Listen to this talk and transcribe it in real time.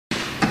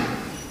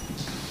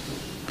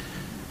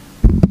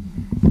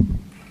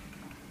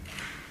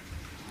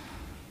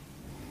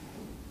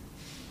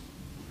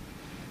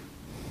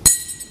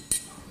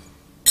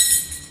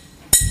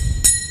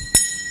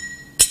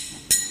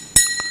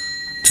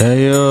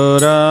Jayo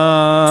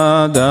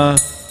Radha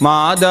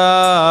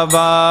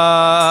Madhava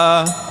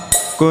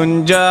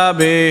Kunja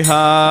Bihari.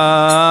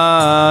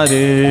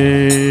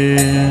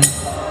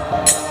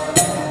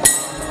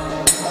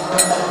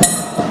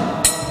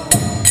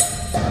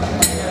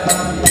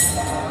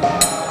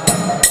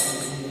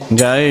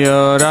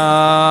 Jayo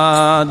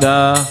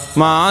Radha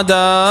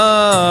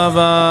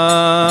Madhava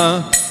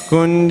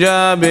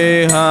Kunja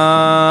Bihari.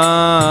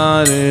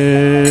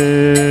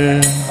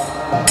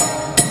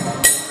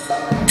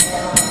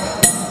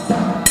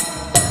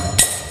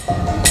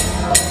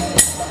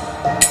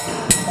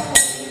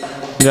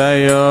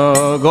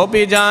 Jayo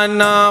Gopi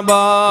Jana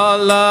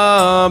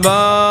Vallabha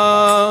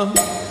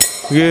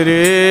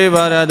Giri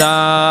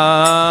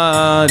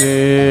Varadari.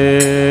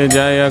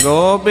 Jaya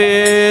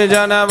Gopi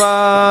Jana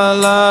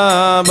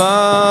Vallabha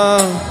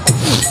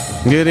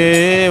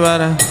Giri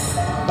Varadari.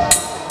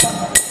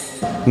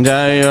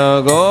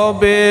 Jaya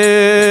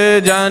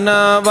Gopi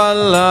Jana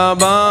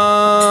Vallabha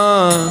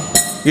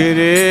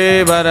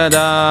Giri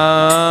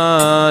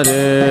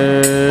Varadari.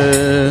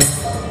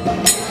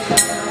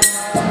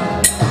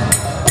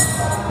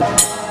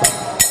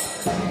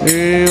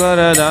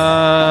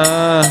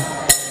 Varada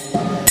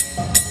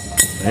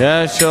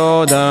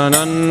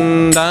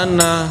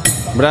Yashodanandana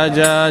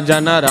Braja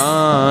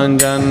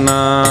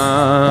Janaranjana.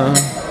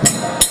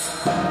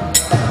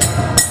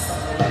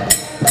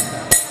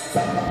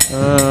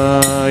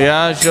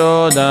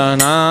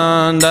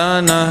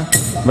 Yashodanandana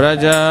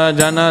Braja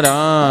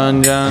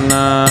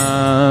Janaranjana.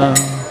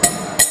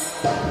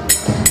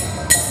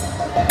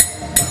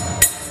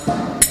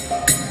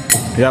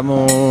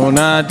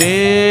 Yamuna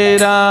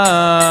Tira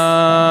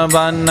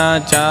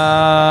Vanachari.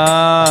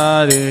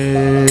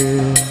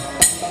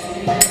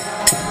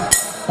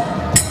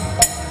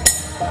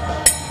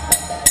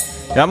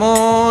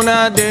 Yamuna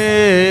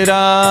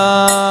Tira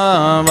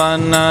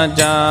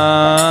Vanachari.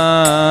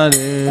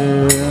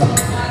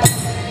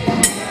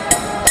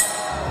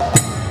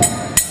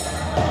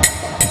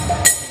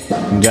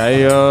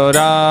 Jayo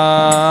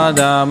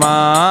Radha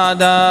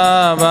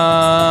Madhava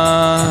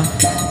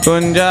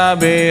Kunja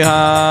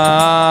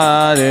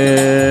Bihari.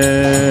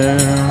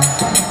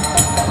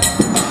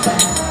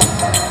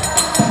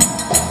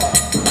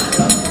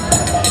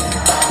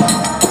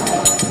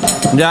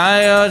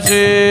 Jaya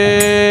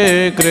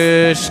Shri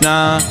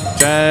Krishna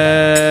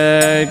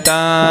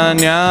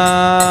Chaitanya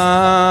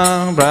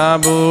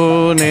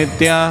Prabhu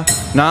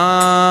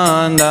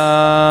Nityananda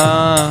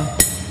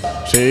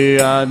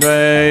Shri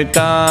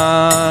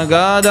Advaita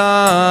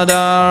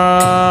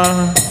Gadadhar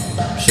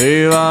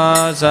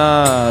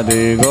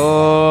Shivasadi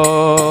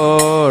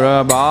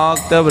Gaura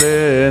Bhakta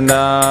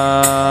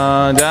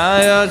Vrinda.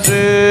 Jaya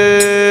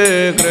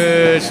Shri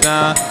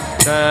Krishna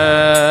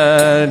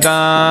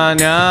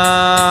Chaitanya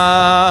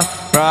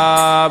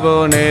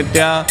Prabhu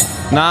Nityananda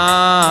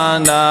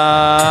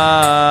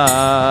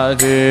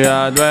Shri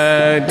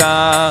Advaita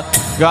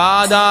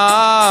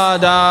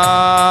Gadadhar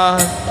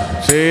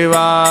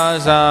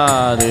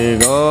Shivasadi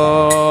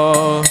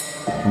Gaura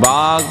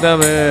Bhakta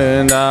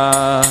Vrinda.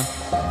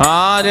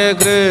 Hare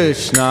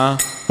Krishna,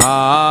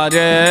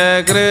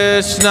 Hare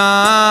Krishna,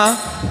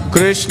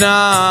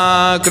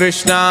 Krishna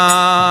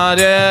Krishna,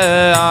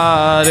 Hare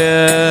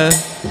Hare,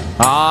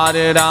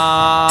 Hare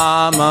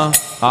Rama,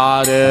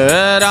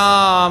 Hare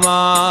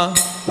Rama,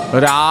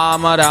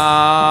 Rama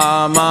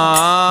Rama,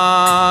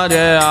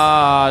 Hare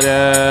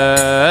Hare,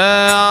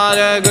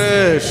 Hare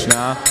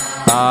Krishna,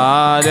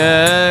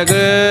 Hare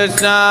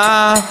Krishna,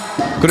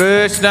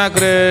 Krishna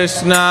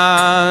Krishna,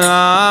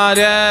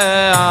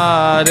 Hare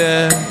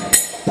Hare,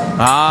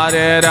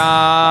 Hare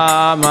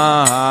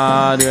Rama,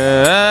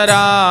 Hare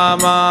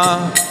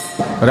Rama,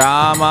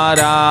 Rama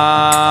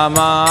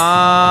Rama,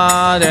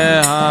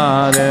 Hare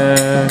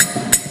Hare,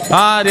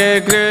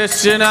 Hare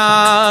Krishna,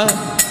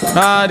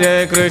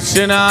 Hare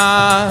Krishna,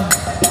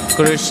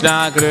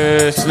 Krishna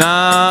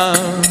Krishna,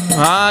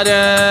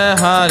 Hare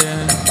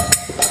Hare,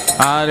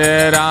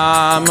 Hare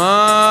Rama,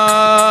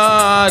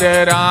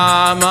 Hare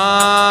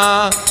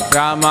Rama,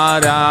 Rama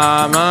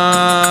Rama,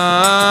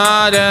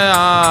 Hare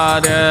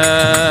Hare,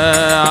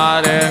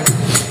 Hare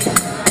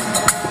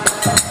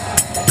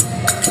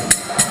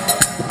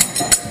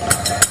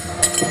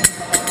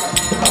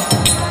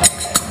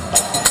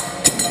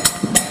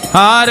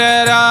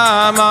Hare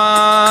Rama,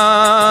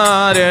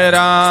 Hare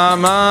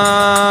Rama,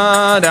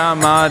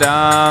 Rama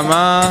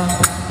Rama,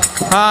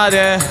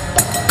 Hare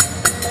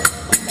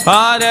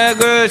Hare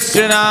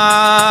Krishna,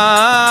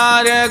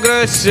 Hare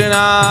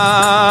Krishna,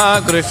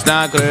 Krishna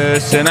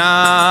Krishna,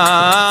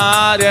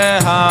 Hare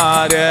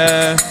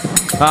Hare,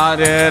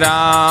 Hare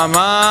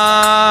Rama,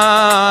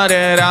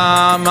 Hare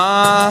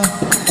Rama,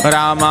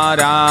 Rama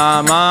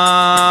Rama,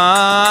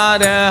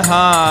 Hare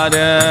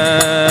Hare,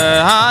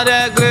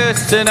 Hare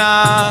Krishna,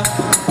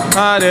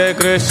 Hare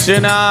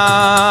Krishna,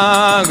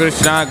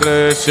 Krishna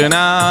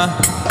Krishna,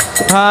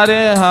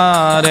 Hare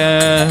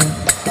Hare,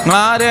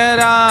 Hare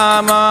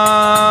Rama,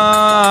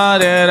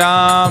 Hare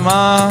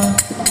Rama,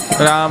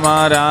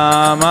 Rama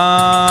Rama,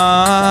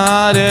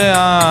 Hare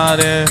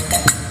Hare,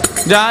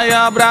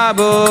 Jaya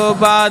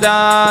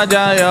Prabhupada,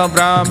 Jaya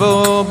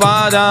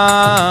Prabhupada,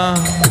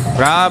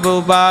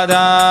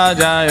 Prabhupada,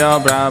 Jaya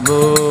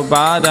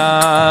Prabhupada.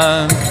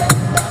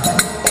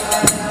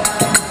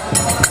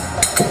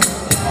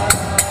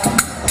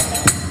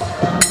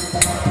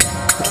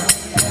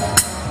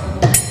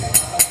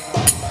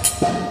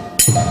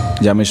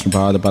 Jai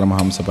Vishnupada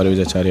Paramahamsa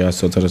Parivijacharya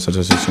Sotra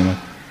Saraswati Srimad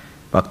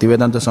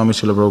Bhaktivedanta Swami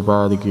Srila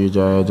Prabhupada ki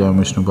Jai. Jai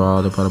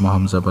Vishnupada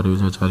Paramahamsa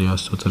Parivijacharya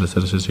Sotra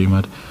Saraswati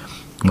Srimad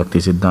Bhakti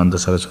Siddhanta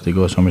Saraswati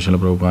Goswami Srila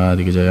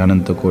Prabhupada ki Jai.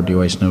 Ananta Koti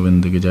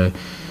Vaishnavrinda ki Jai.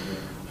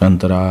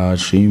 Antara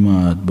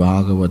Srimad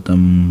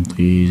Bhagavatam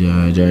ki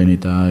Jai. Jai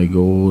Nitai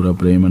Gaura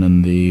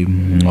Premanandi.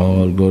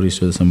 All glories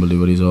to the assembled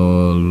devotees,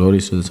 all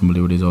glories to the assembled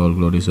devotees, all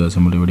glories to the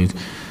assembled devotees.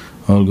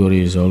 All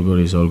glories, all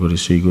glories, all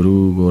glories. Shri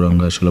Guru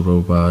Gauranga Srila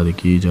Prabhupada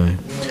ki Jai.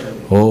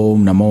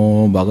 Om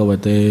Namo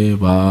Bhagavate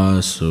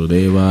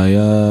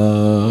Vasudevaya.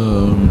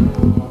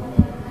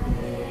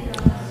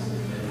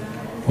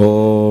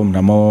 Om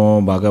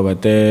Namo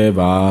Bhagavate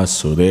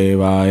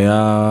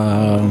Vasudevaya.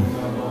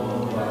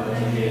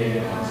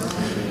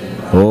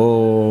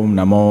 Om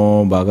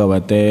Namo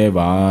Bhagavate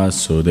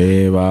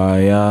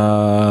Vasudevaya.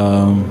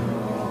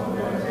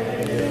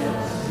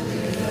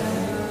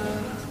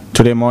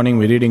 Today morning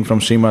we're reading from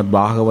Srimad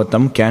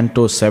Bhagavatam,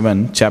 Canto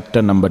 7,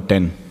 chapter number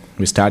 10.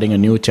 We're starting a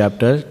new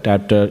chapter,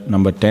 chapter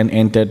number 10,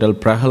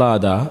 entitled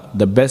Prahlada,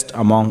 the best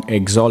among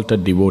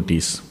exalted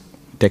devotees.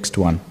 Text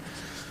 1.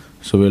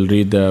 So we'll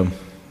read the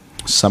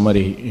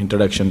summary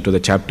introduction to the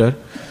chapter.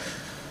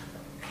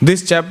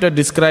 This chapter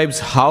describes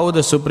how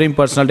the Supreme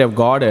Personality of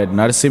Godhead,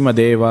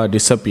 Narasimha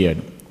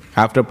disappeared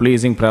after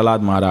pleasing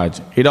Prahlad Maharaj.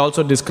 It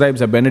also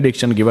describes a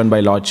benediction given by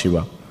Lord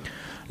Shiva.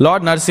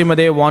 Lord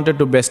Narasimha wanted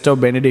to bestow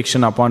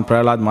benediction upon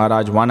Prahlad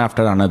Maharaj one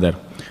after another.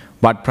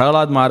 But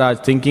Prahlad Maharaj,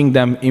 thinking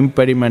them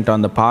impediment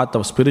on the path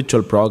of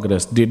spiritual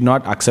progress, did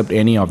not accept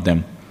any of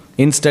them.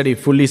 Instead, he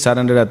fully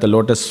surrendered at the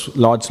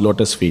Lord's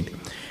lotus feet.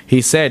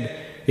 He said,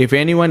 if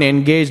anyone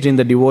engaged in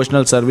the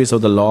devotional service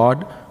of the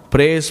Lord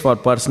prays for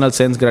personal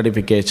sense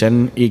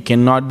gratification, he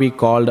cannot be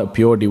called a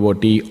pure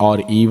devotee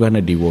or even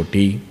a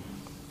devotee.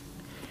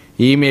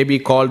 He may be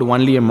called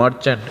only a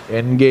merchant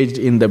engaged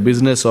in the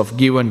business of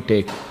give and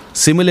take.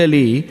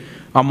 Similarly,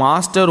 a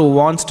master who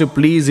wants to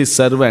please his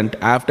servant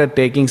after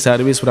taking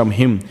service from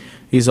him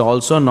is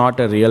also not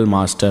a real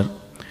master.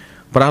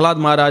 Prahlad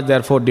Maharaj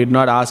therefore did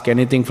not ask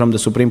anything from the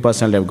Supreme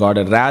Personality of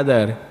Godhead.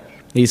 Rather,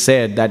 he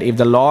said that if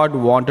the Lord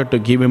wanted to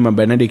give him a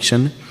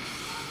benediction,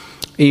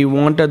 he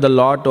wanted the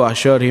Lord to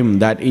assure him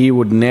that he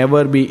would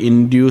never be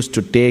induced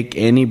to take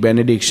any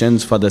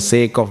benedictions for the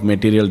sake of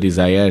material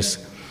desires.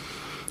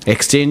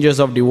 Exchanges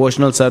of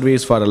devotional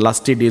service for a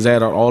lusty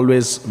desire are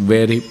always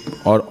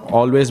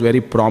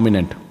very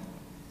prominent.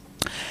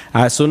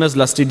 As soon as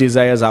lusty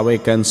desires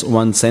awakens,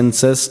 one's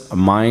senses,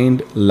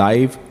 mind,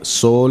 life,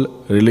 soul,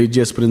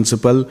 religious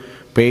principle,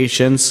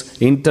 patience,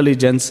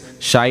 intelligence,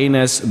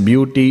 shyness,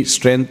 beauty,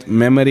 strength,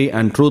 memory,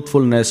 and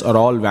truthfulness are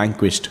all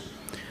vanquished.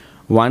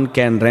 One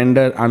can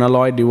render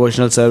unalloyed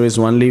devotional service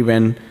only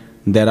when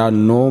there are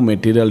no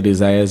material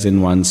desires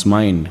in one's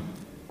mind.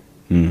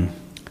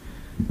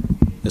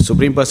 The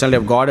Supreme Personality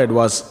of Godhead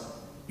was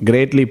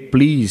greatly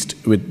pleased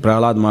with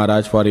Prahlad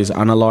Maharaj for his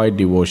unalloyed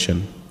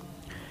devotion.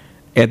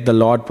 Yet the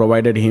Lord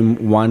provided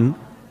him one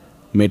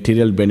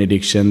material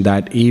benediction,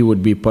 that he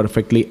would be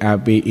perfectly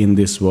happy in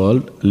this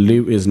world,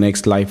 live his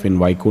next life in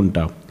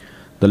Vaikuntha.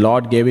 The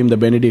Lord gave him the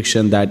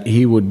benediction that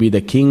he would be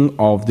the king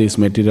of this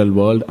material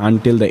world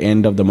until the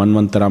end of the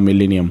Manvantara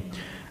millennium,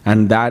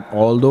 and that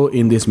although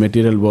in this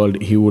material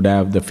world he would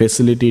have the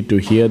facility to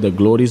hear the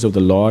glories of the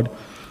Lord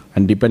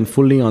and depend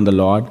fully on the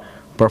Lord,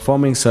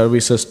 performing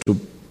services to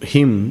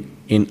him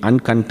in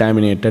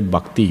uncontaminated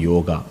bhakti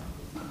yoga.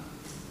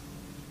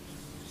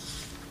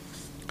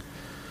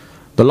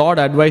 The Lord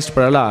advised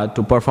Prahlad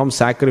to perform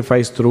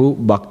sacrifice through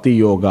bhakti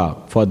yoga,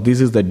 for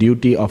this is the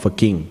duty of a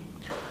king.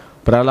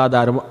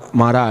 Prahlad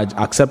Maharaj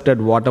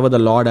accepted whatever the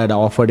Lord had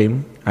offered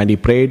him, and he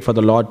prayed for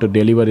the Lord to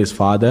deliver his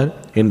father.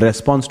 In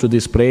response to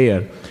this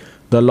prayer,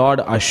 the Lord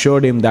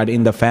assured him that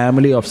in the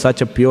family of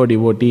such a pure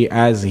devotee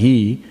as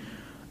he,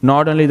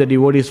 not only the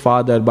devotee's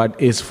father but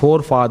his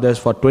forefathers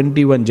for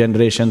 21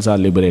 generations are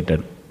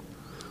liberated.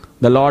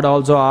 The Lord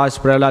also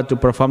asked Prahlad to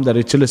perform the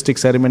ritualistic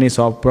ceremonies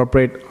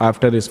appropriate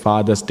after his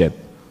father's death.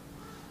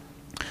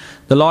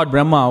 The Lord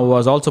Brahma, who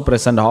was also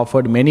present,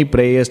 offered many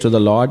prayers to the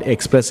Lord,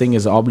 expressing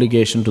his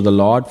obligation to the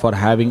Lord for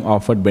having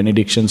offered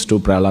benedictions to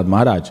Prahlad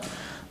Maharaj.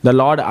 The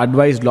Lord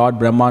advised Lord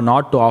Brahma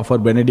not to offer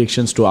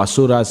benedictions to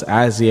Asuras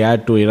as he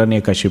had to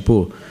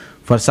Hiranyakashipu,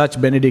 for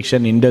such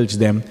benediction indulged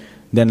them.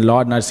 Then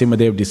Lord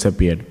Narasimha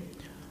disappeared.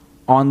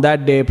 On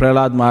that day,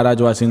 Prahlad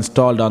Maharaj was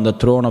installed on the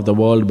throne of the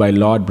world by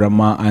Lord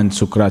Brahma and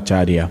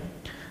Sukracharya.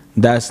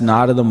 Thus,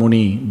 Narada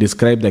Muni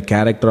described the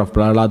character of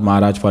Prahlad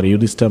Maharaj for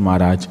Yudhishthira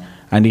Maharaj,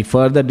 and he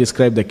further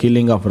described the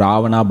killing of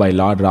Ravana by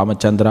Lord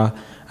Ramachandra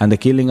and the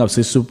killing of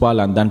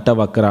Sisupal and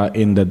Dantavakra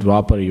in the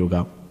Dwapara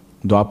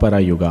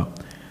Yuga.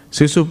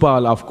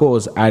 Sisupal, of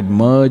course, had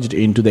merged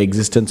into the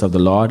existence of the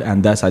Lord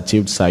and thus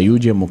achieved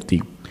Sayujya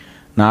Mukti.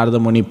 Narada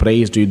Muni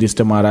praised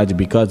Yudhishthira Maharaj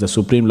because the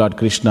Supreme Lord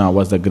Krishna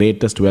was the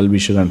greatest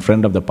well-wisher and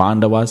friend of the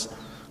Pandavas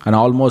and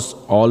almost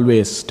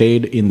always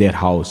stayed in their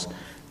house.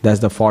 Thus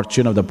the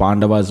fortune of the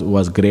Pandavas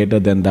was greater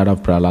than that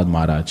of Prahlad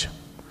Maharaj.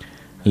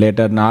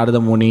 Later,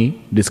 Narada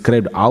Muni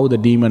described how the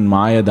demon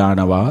Maya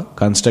Danava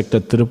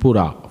constructed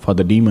Tripura for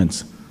the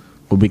demons,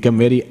 who became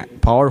very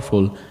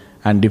powerful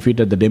and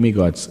defeated the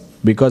demigods.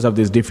 Because of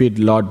this defeat,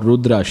 Lord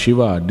Rudra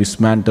Shiva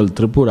dismantled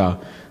Tripura.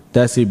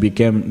 Thus he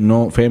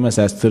became famous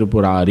as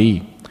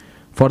Tripurari.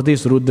 For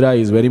this, Rudra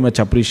is very much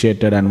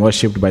appreciated and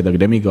worshipped by the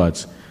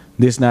demigods.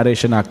 This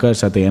narration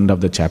occurs at the end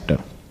of the chapter.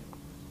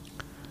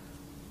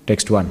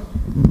 Text 1.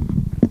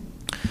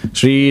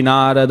 Sri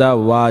Narada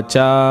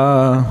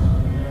Vacha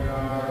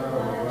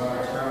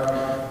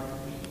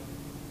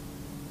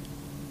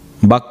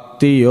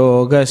Bhakti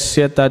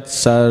Yogasya Tat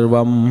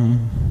Sarvam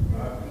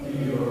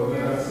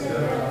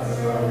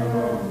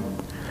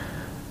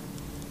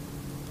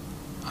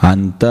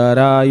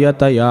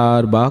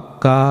Antarayatayar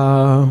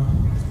Bhakka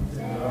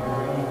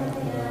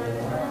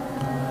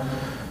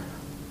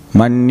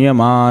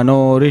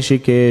Manyamano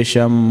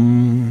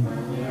Rishikesham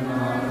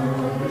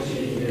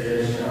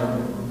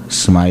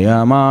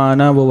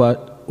Smayamana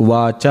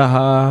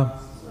Vachaha.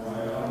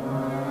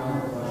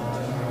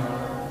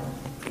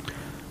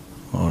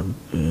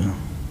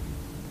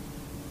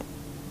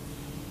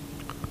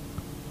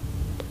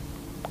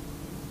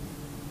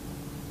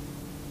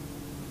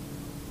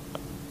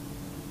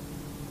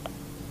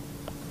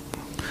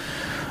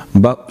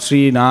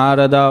 Sri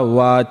Narada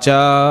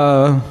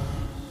Vacha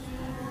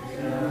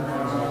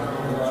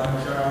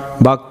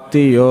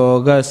Bhakti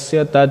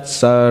Yogasya Tat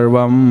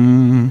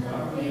Sarvam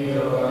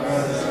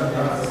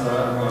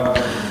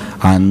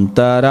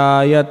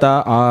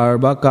Antarayata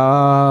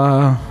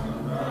Arbaka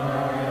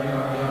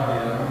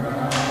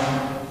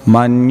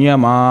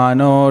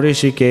Manyamano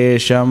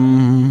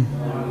Rishikesham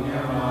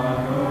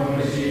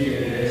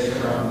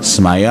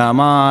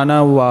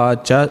Smayamana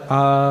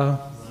Vacha.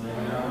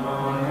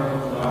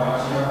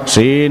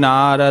 Sri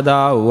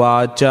Narada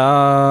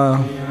Vacha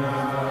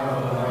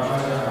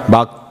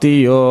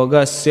Bhakti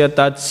Yogasya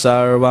Tat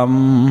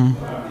Sarvam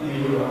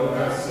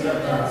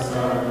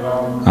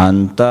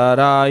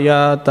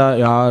Antarayata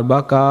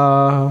Yarbaka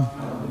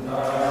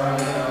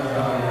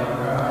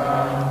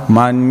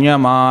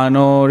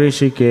Manyamano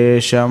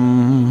Rishikesham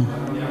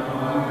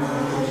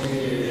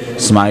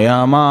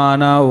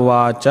Smayamana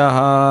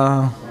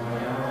Vachaha.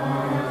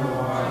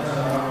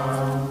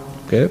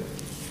 Okay.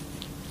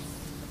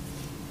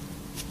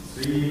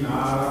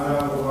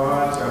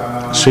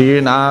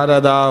 Sri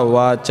Narada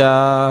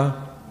Vacha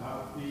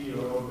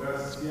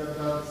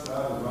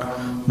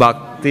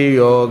Bhakti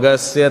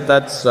Yogasya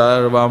Tat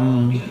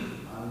Sarvam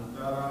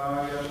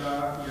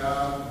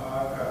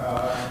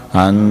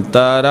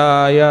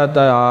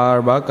Antarayata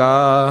Arbaka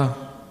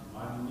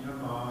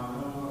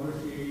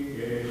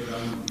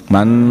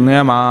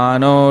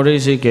Manyamano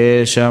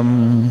Rishikesham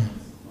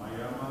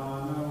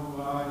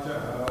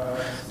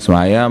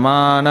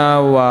Smayamana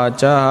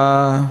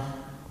Vacha.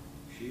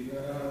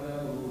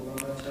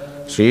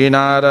 Sri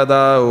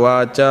Narada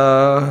Vacha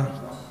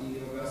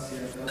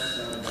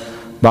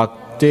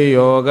Bhakti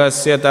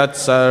Yogasya Tat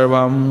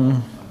Sarvam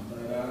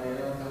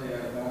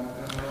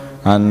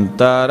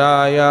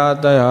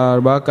Antarayata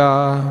Yarbaka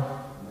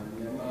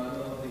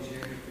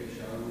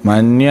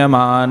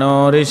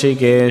Manyamano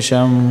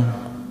Rishikesham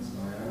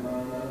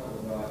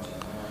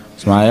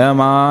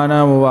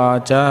Smayamana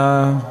Vacha.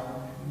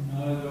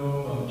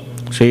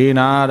 Sri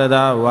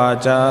Narada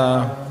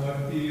Vacha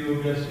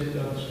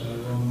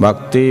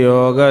Bhakti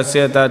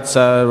Yogasya Tat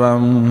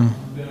Sarvam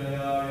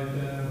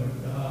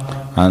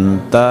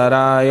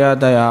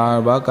Antarayata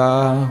Yarbaka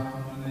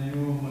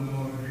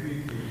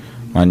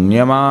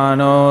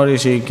Manyamano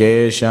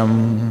Rishikesham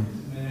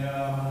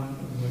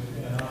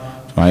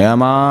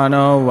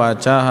Smayamano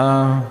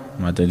Vachaha.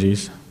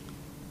 Mataji's.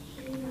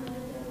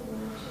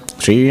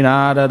 Sri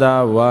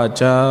Narada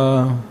Vacha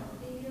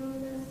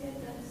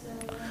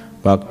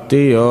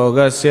Bhakti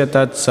Yogasya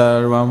Tat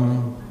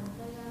Sarvam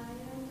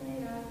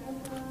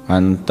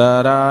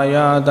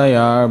Antarayata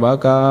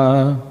Yarbaka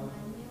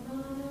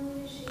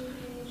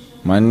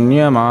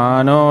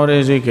Manyamano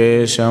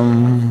Rishikesham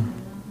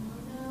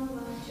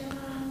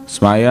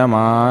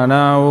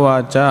Smayamana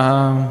Vacha.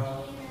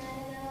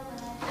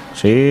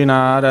 Sri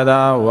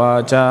Narada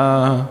Vacha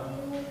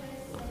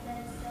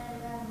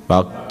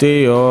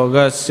Bhakti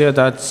Yogasya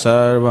Tat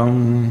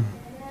Sarvam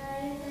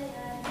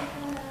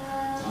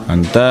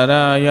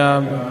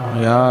Antaraya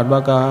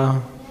Yarbaka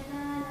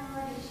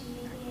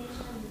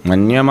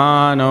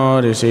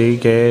Manyamano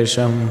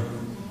Rishikesham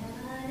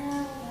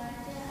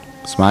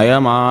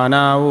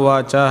Smayamana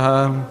Vacha.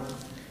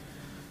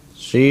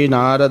 Sri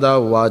Narada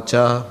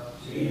Vacha.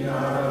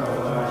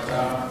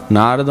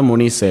 Narada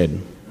Muni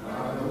said,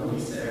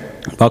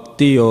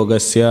 Bhakti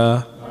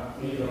Yogasya,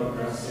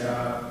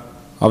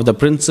 of the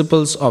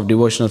principles of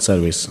devotional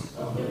service,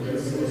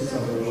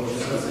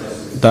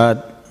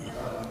 that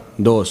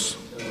those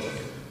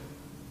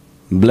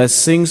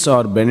blessings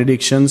or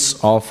benedictions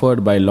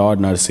offered by Lord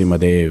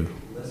Narasimhadev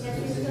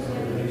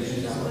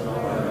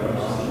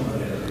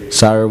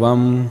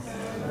Sarvam,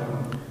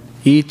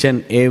 each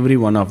and every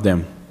one of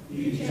them.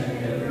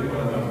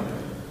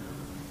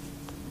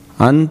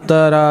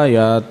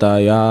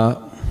 Antarayataya,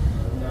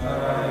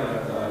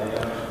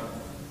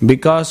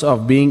 because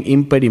of being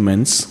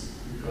impediments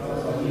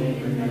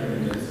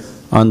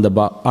on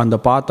the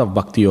path of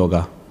Bhakti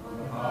Yoga.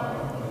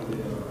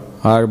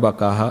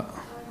 Arbakaha,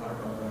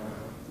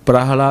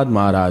 Prahalad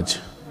Maharaj,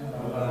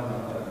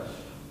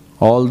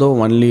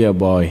 although only a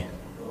boy.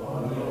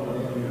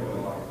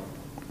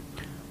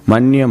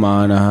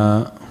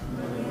 Manyamanaha,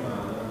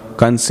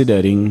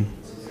 considering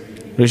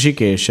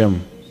Rishikesham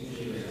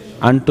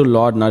unto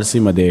Lord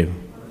Narsimadev.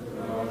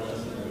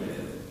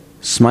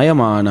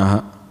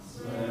 Smayamanaha,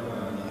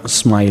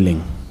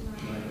 smiling.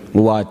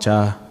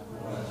 Uvacha,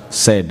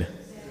 said.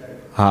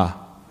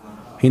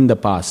 In the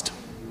past.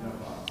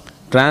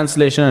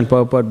 Translation and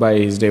purport by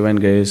His Divine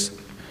Grace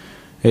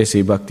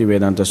A.C.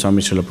 Bhaktivedanta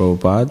Swami Srila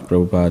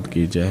Prabhupada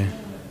ki jai.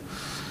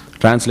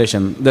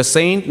 Translation. The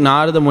saint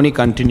Narada Muni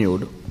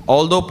continued,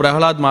 although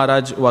Prahalad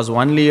Maharaj was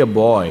only a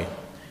boy,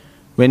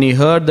 when he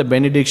heard the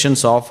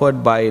benedictions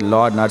offered by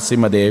Lord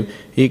Narsimadev,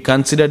 he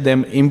considered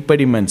them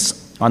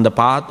impediments on the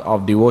path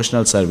of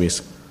devotional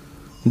service.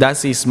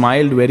 Thus he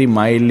smiled very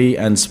mildly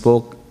and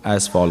spoke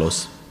as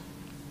follows.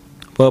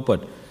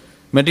 Purport.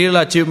 Material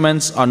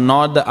achievements are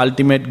not the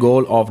ultimate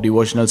goal of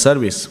devotional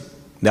service.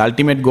 The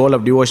ultimate goal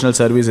of devotional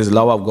service is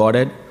love of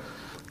Godhead.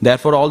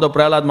 Therefore, although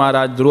Prahalad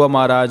Maharaj, Dhruva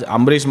Maharaj,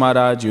 Ambrish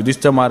Maharaj,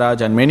 Yudhishthira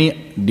Maharaj and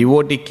many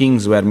devotee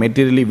kings were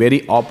materially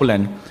very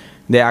opulent,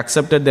 they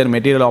accepted their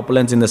material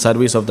opulence in the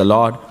service of the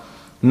Lord,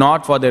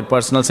 not for their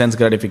personal sense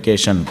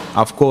gratification.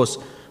 Of course,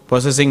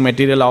 possessing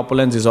material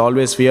opulence is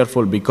always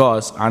fearful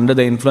because under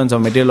the influence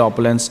of material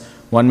opulence,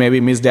 one may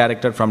be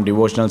misdirected from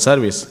devotional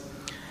service.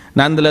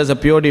 Nonetheless, a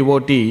pure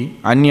devotee,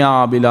 Anya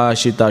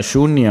Abhilashita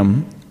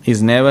Shunyam,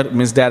 is never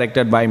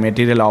misdirected by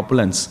material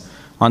opulence.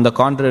 On the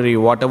contrary,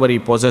 whatever he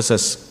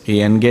possesses,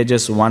 he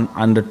engages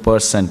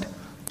 100%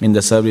 in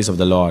the service of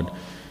the Lord.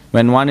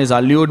 When one is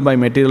allured by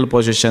material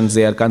possessions,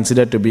 they are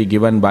considered to be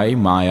given by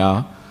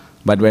Maya.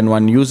 But when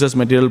one uses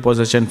material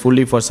possession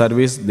fully for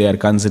service, they are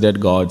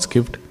considered God's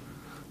gift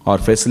or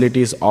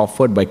facilities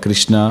offered by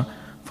Krishna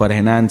for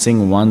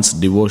enhancing one's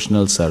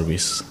devotional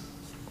service.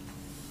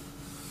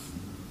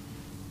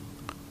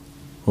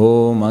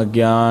 Om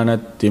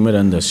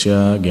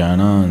Ajnanatimirandasya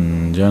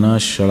Jnananjana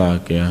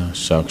Shalakya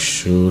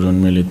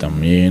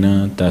Sakshurunmilitam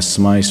Yena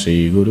Tasmai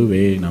Sri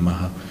Guruve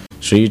Namaha.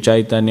 Sri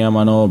Chaitanya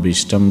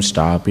Manobhishtam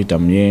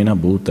Stapitam Yena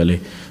Bhutale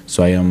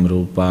Swayam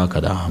Rupa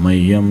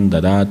Kadamayyam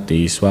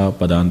Dadati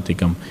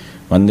Swapadantikam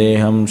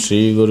Vandeham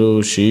Sri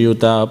Guru Sri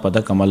Yuta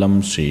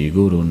Padakamalam Sri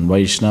Gurun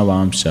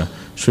Vaishnavamsha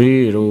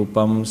Sri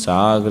Rupam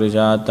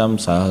Sagrijatam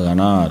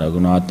Sahagana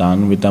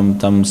Raghunathanvitam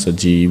Tam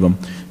Sajivam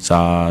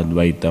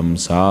Sadvaitam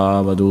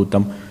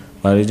Savadutam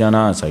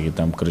Parijana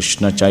Sagitam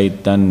Krishna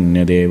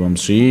Chaitanya Devam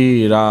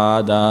Sri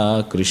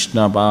Radha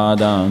Krishna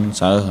Padam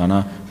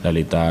Sahana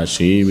Lalita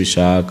Sri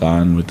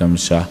Vishakhanvitam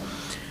Shah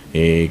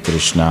He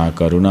Krishna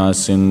Karuna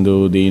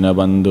Sindhu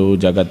Dinabandhu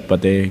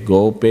Jagatpate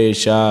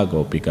Gopesha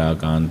Gopika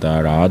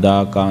Kanta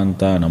Radha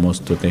Kanta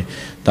Namostute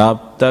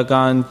Tapta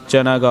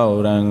Kanchana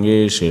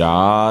Gaurangi Shri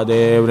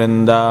Radhe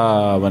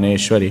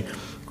Vrindavaneshwari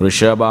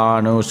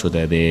Rishabhanu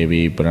Sudha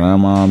Devi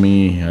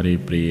Pranamami Hari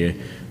Priye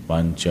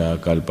Pancha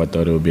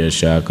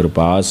Kalpatarubhyasya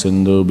Kripa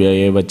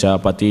Sindhubhya Evacha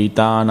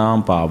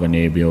Patitanam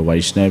Pavanebhyo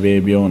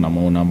Vaishnavebhyo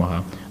Namo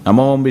Namaha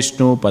Namo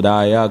Vishnu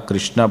Padaya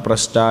Krishna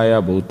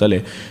Prastaya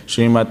Bhutale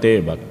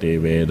Srimate Bhakti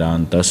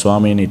Vedanta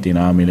Swami Niti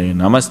Namile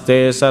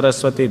Namaste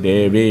Saraswati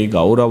Devi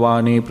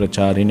Gauravani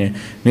Pracharine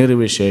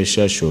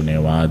Nirvishesha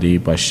Shunyavadi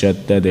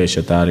Pashyatya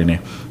Deshatarine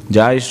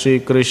Jai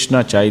Shri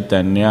Krishna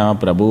Chaitanya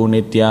Prabhu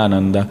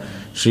Nityananda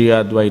Shri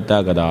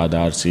Advaita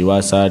Gadadhar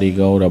Sivasari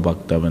Gaura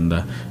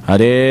Bhaktavinda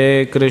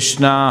Hare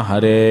Krishna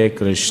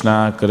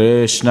Krishna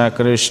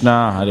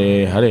Krishna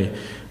Hare Hare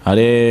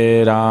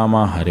Hare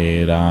Rama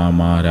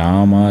Rama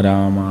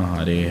Rama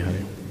Hare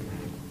Hare.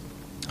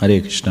 Hare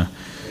Krishna.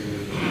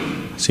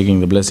 Seeking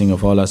the blessing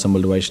of all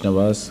assembled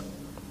Vaishnavas,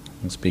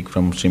 I speak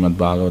from Srimad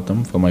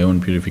Bhagavatam for my own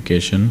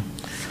purification.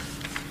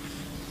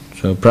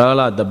 So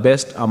Prahalad, the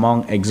best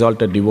among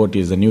exalted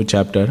devotees, the new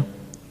chapter.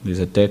 There is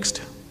a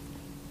text.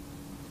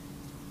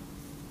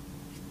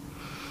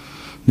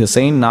 The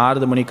saint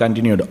Narada Muni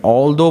continued,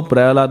 although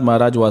Prahalad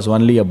Maharaj was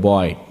only a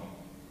boy,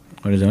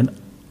 what is that?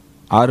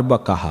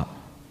 Arbakaha,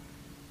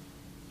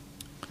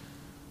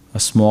 a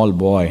small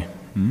boy.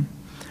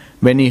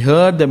 When he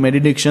heard the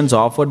benedictions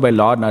offered by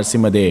Lord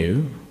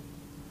Narsimadev,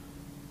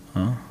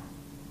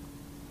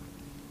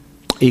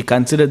 he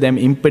considered them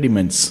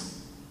impediments.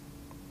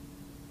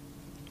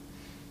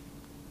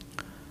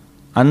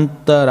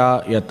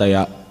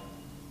 Antarayataya.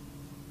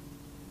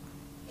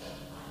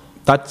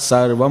 Tat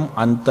sarvam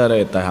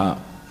antarayataya.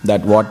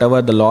 That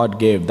whatever the Lord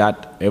gave,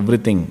 that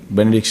everything,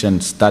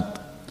 benedictions, that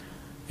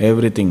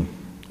everything,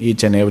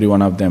 each and every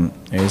one of them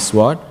is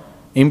what?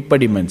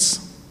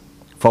 Impediments.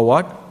 For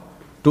what?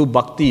 To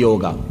Bhakti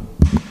Yoga.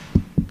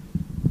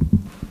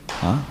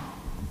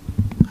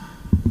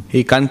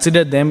 He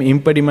considered them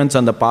impediments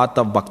on the path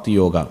of Bhakti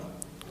Yoga.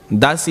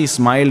 Thus he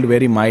smiled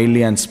very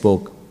mildly and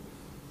spoke.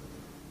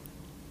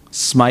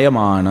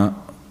 Smayamana.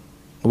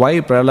 Why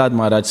Prahlad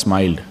Maharaj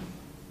smiled?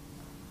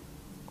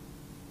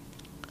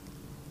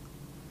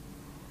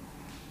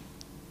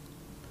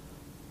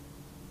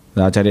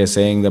 The Acharya is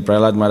saying that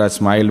Prahlad Maharaj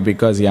smiled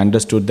because he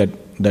understood that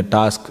the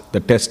task, the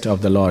test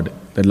of the Lord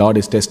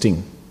is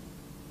testing.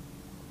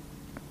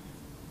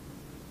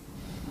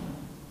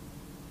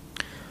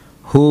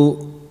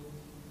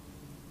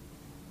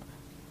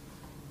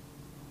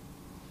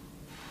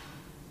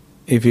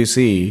 If you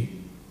see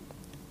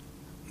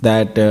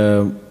that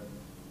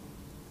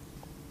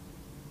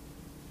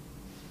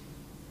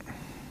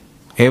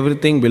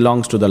everything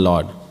belongs to the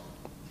Lord,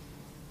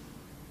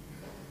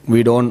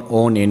 we don't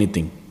own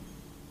anything.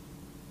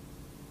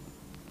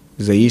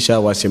 It's the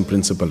Isha-Vasyam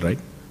principle, right?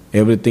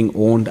 Everything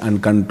owned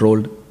and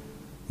controlled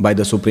by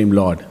the Supreme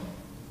Lord.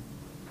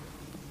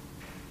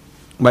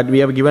 But we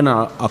have given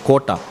a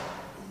quota.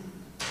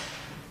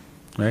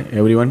 Right?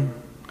 Everyone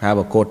have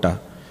a quota.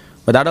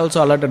 But that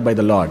also allotted by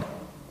the Lord.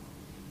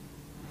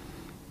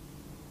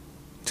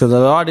 So the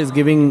Lord is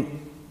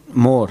giving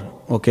more.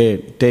 Okay,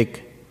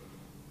 take.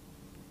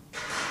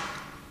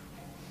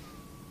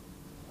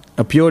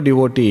 A pure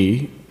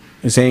devotee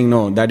is saying,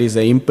 no, that is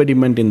the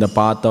impediment in the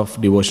path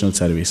of devotional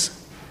service.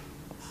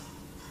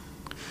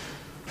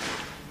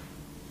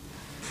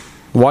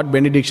 What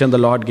benediction the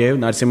Lord gave?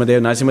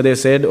 Narasimhadev. Narasimhadev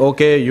said,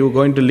 okay, you're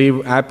going to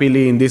live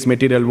happily in this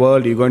material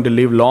world, you're going to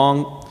live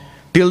long,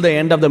 till the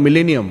end of the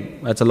millennium.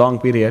 That's a long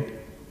period.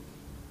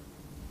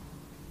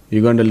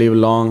 You're going to live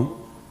long.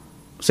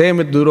 Same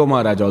with Dhruva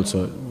Maharaj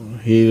also.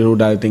 He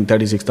ruled, I think,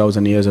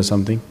 36,000 years or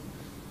something.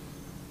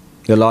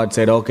 The Lord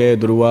said, okay,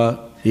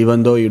 Dhruva,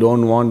 even though you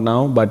don't want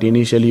now, but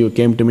initially you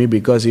came to me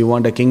because you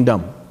want a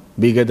kingdom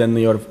bigger than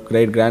your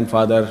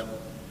great-grandfather.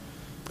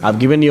 I've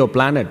given you a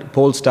planet,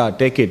 pole star,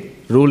 take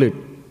it, rule it,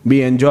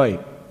 enjoy,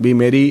 be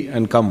merry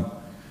and come.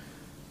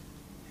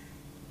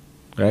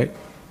 Right?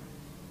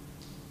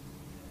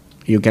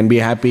 You can be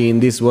happy in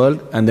this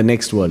world and the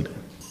next world.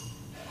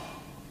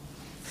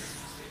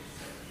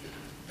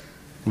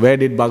 Where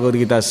did Bhagavad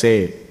Gita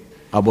say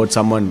about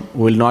someone who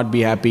will not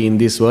be happy in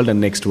this world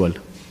and next world?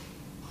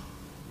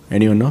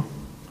 Anyone know?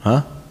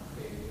 Huh?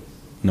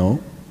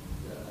 No?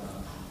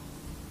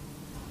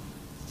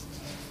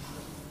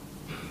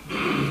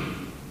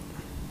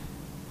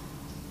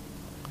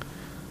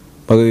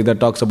 Bhagavad Gita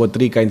talks about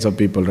three kinds of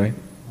people, right?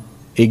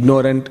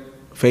 Ignorant,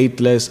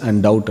 faithless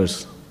and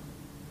doubters.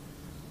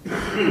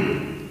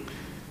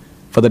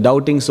 For the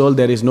doubting soul,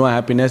 there is no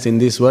happiness in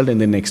this world and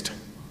the next.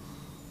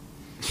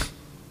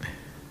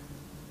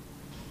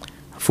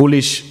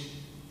 Foolish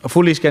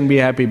can be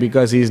happy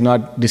because he is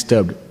not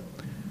disturbed.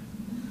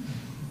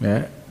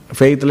 Yeah.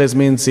 Faithless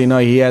means,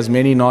 he has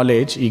many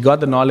knowledge. He got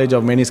the knowledge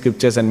of many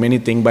scriptures and many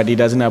things, but he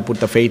doesn't have put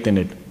the faith in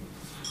it.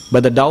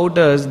 But the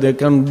doubters, they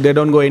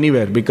don't go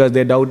anywhere because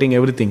they're doubting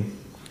everything.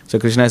 So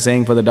Krishna is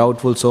saying, for the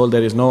doubtful soul,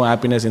 there is no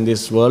happiness in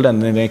this world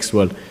and the next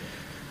world.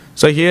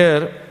 So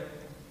here,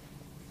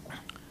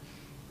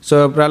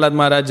 Prahlad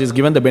Maharaj is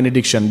given the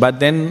benediction, but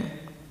then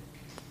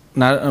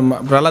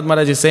Prahlad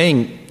Maharaj is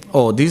saying,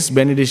 oh, this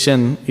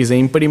benediction is an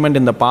impediment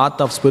in the path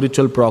of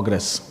spiritual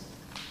progress.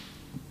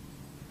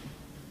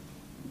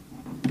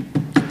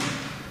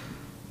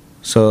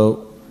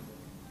 So,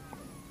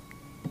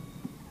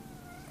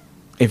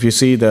 if you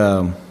see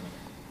the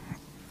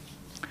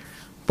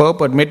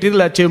purport,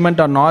 material achievement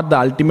are not the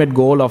ultimate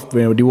goal of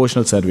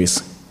devotional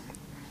service.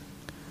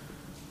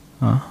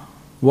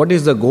 What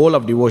is the goal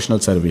of devotional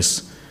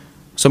service?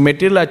 So,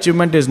 material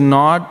achievement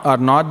are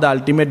not the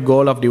ultimate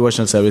goal of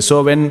devotional service.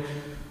 So, when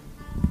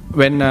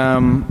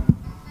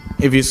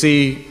if you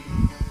see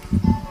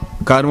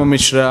Karma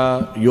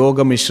Mishra,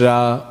 Yoga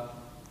Mishra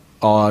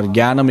or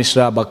Jnana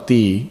Mishra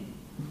Bhakti,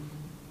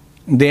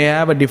 they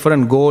have a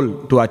different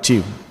goal to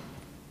achieve.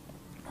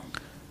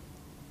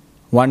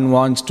 One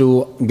wants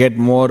to get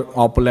more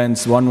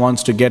opulence, one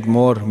wants to get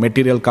more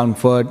material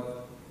comfort,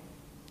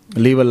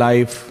 live a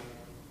life,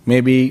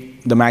 maybe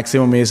the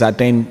maximum is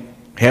attain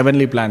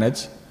heavenly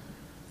planets,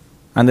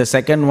 and the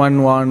second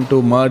one wants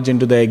to merge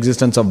into the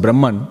existence of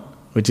Brahman,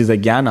 which is a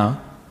jnana,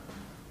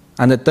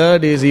 and the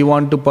third is he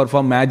wants to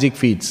perform magic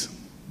feats,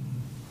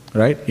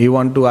 right? He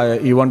want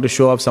to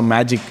show off some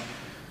magic.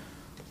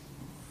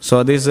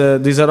 So these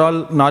are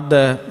all not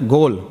the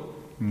goal.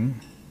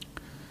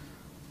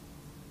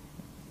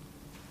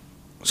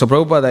 So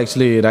Prabhupada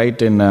actually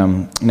write in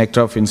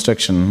Nectar of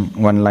Instruction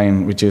one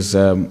line, which is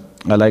I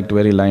liked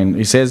very line.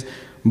 He says,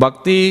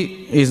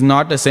 Bhakti is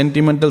not a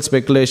sentimental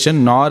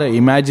speculation nor an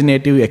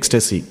imaginative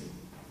ecstasy.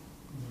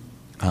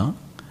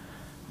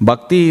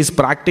 Bhakti is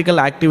practical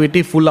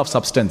activity full of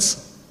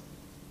substance.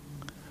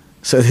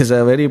 So this is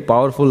a very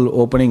powerful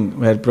opening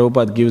where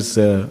Prabhupada gives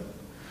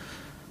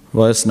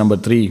verse number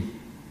 3,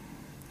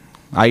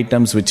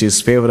 items which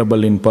is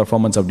favorable in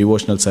performance of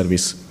devotional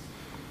service.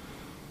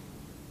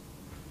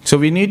 So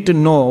we need to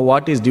know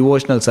what is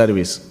devotional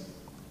service.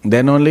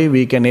 Then only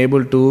we can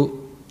able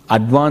to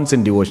advance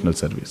in devotional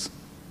service.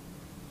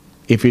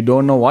 If we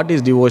don't know what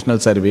is devotional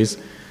service,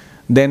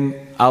 then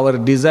our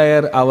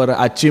desire, our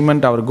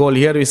achievement, our goal,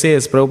 here we say,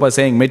 as Prabhupada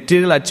saying,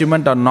 material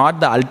achievement are not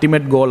the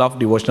ultimate goal of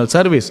devotional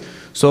service.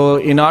 So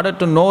in order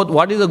to know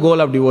what is the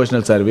goal of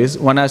devotional service,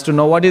 one has to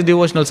know what is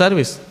devotional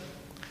service.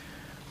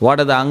 What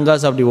are the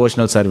angas of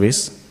devotional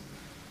service?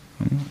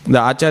 The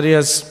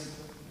acharyas,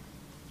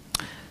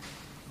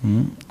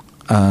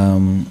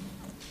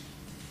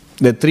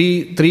 the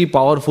three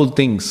powerful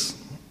things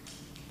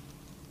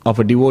of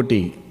a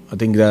devotee. I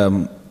think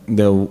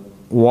the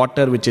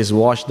water which is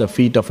washed the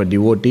feet of a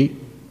devotee,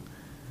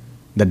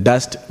 the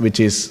dust which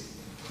is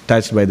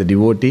touched by the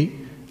devotee,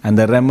 and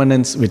the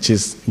remnants which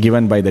is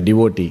given by the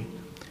devotee.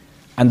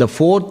 And the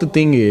fourth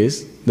thing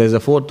is, there is a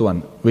fourth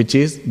one, which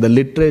is the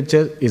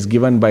literature is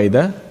given by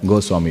the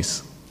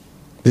Goswamis.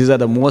 These are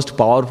the most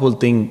powerful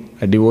thing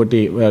a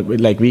devotee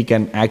like we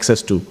can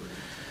access to.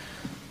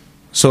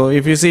 So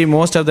if you see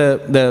most of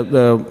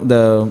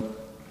the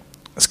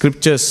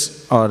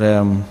scriptures or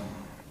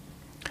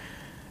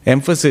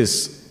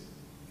emphasis,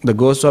 the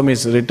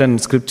Goswamis written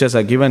scriptures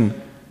are given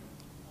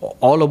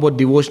all about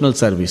devotional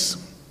service.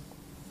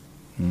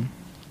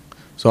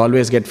 So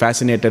always get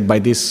fascinated by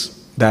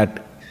this,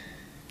 that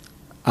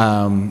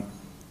in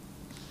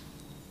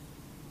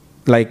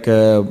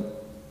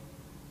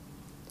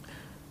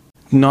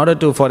order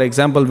to, for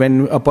example,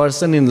 when a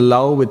person in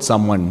love with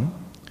someone,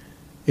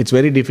 it's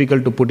very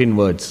difficult to put in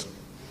words.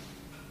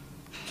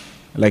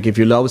 Like if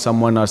you love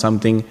someone or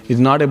something, it's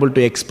not able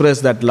to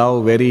express that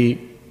love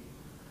very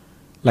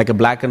like a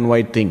black and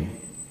white thing.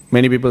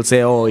 Many people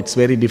say, oh, it's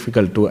very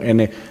difficult to,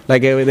 and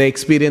like the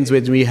experience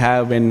which we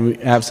have when we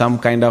have some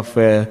kind of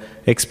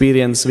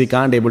experience, we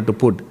can't able to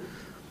put.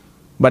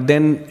 But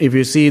then if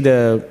you see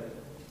the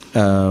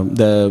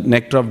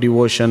nectar of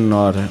devotion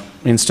or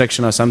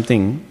instruction or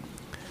something,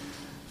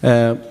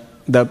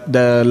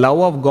 the love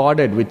of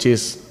Godhead, which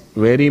is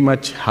very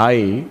much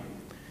high,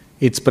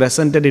 it's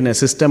presented in a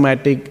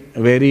systematic,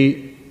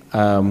 very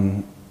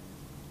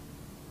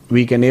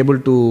we can able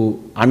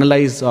to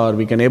analyze, or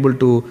we can able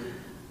to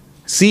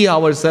see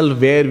ourselves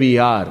where we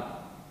are,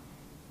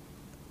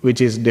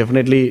 which is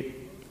definitely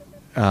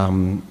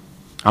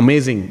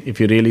amazing if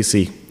you really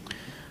see.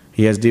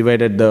 He has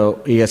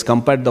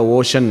compared the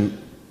ocean,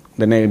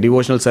 the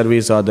devotional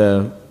service or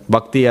the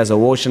bhakti as a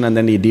ocean, and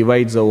then he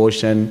divides the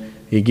ocean,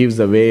 he gives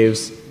the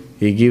waves,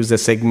 he gives a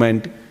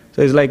segment.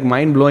 So it's like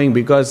mind-blowing,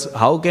 because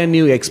how can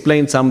you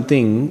explain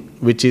something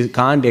which you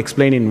can't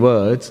explain in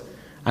words,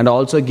 and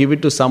also give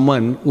it to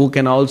someone who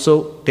can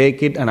also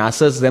take it and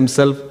assess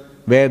themselves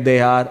where they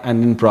are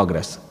and in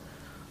progress.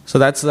 So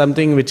that's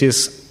something which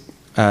is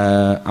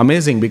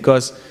amazing,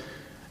 because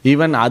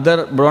even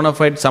other bona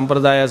fide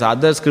sampradayas,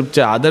 other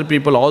scripture, other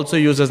people also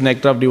uses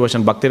nectar of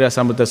devotion, Bhakti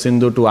Rasamrita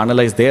Sindhu, to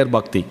analyze their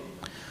bhakti.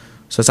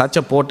 So such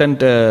a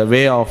potent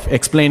way of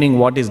explaining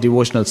what is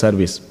devotional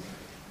service.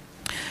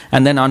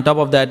 And then on top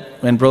of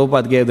that, when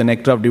Prabhupada gave the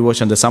nectar of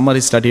devotion, the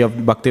summary study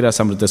of Bhakti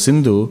Rasamrita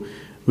Sindhu,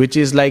 which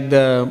is like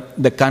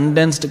the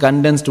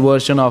condensed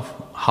version of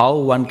how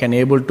one can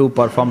able to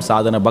perform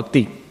sadhana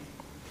bhakti.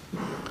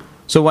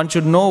 So one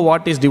should know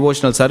what is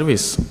devotional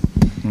service.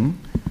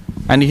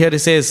 And here he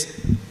says,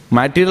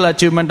 material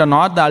achievement are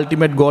not the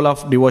ultimate goal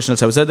of devotional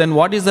service. So then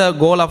what is the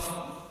goal of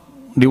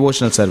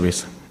devotional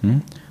service?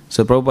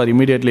 So Prabhupada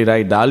immediately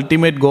writes, the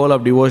ultimate goal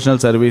of devotional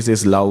service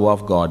is love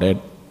of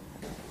Godhead.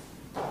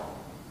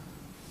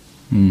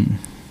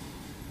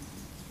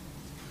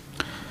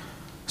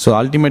 So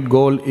ultimate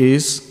goal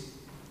is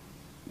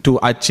to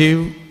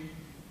achieve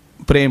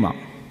prema.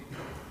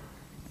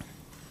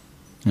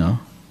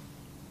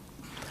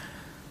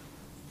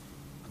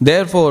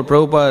 Therefore,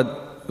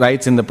 Prabhupada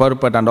writes in the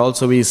Purport, and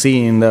also we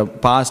see in the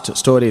past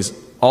stories,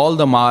 all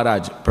the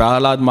Maharaj,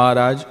 Prahlad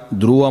Maharaj,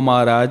 Dhruva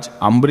Maharaj,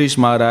 Ambarish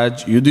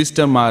Maharaj,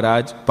 Yudhishthira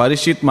Maharaj,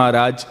 Parishit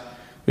Maharaj,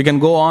 we can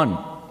go on.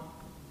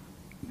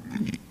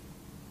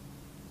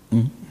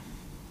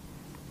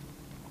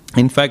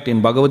 In fact,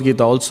 in Bhagavad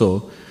Gita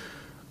also,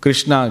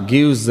 Krishna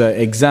gives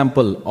the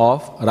example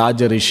of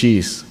Raja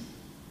Rishis.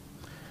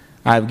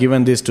 I have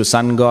given this to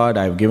Sun God,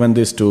 I have given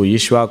this to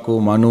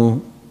Ishwaku,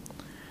 Manu,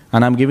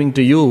 and I am giving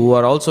to you who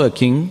are also a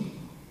king,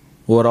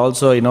 who are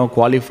also,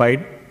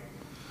 qualified.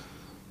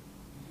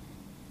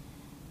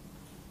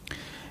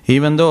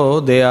 Even though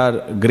they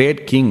are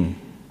great king,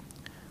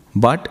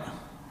 but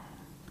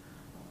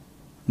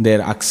they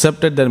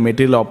accepted their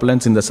material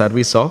opulence in the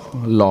service of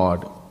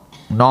Lord,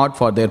 not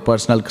for their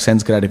personal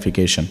sense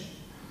gratification.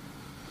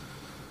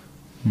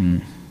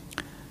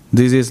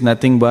 This is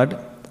nothing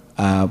but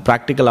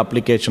practical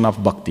application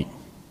of bhakti.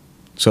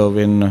 So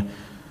when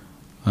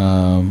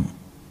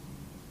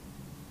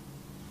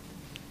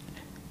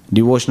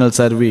devotional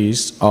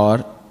service,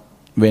 or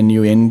when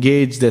you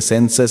engage the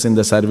senses in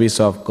the service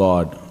of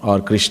God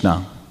or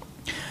Krishna,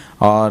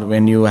 or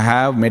when you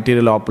have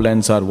material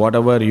opulence or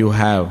whatever you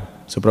have.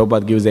 So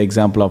Prabhupada gives the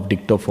example of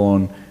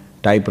dictaphone,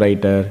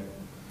 typewriter.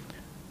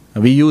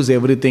 We use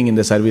everything in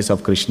the service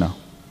of Krishna,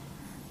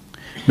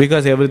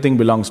 because everything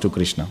belongs to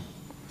Krishna.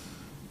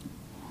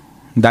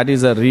 That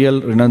is a real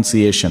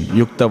renunciation,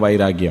 yukta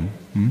vairagyam.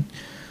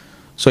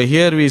 So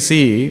here we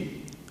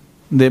see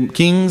The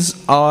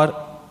kings are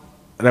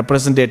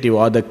representative,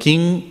 or the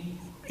king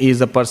is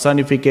the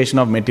personification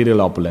of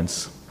material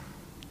opulence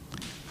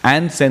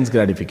and sense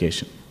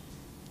gratification.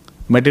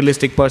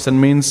 Materialistic person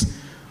means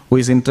who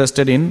is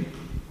interested in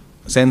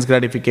sense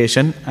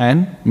gratification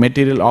and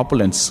material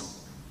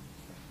opulence.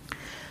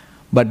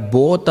 But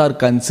both are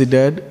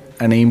considered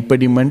an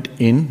impediment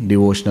in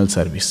devotional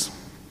service.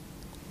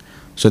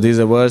 So this is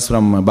a verse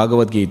from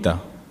Bhagavad Gita.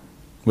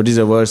 What is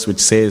a verse which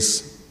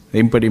says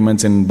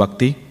impediments in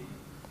bhakti?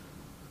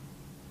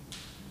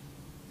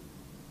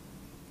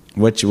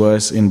 Which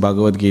verse in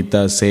Bhagavad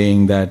Gita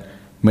saying that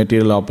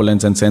material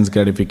opulence and sense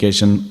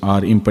gratification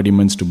are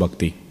impediments to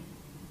bhakti?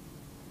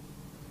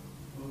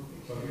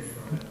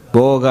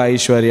 Bhoga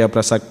Aishwarya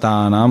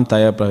Prasaktanam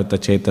Taya Prahita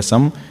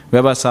Chetasam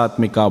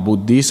Vyavasatmika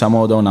Buddhi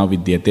Samodo na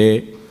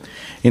Vidyate.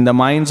 In the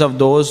minds of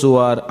those who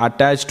are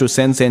attached to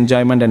sense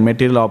enjoyment and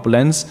material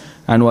opulence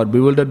and who are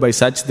bewildered by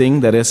such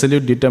things, the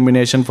resolute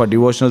determination for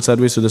devotional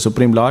service to the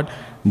Supreme Lord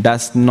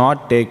does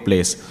not take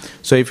place.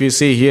 So if you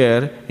see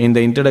here in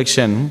the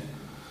introduction,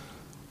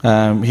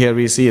 here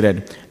we see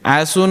read,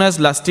 as soon as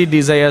lusty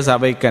desires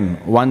awaken,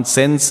 one's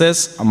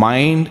senses,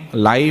 mind,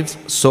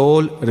 life,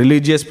 soul,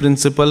 religious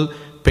principle,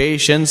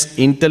 patience,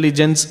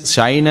 intelligence,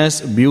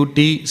 shyness,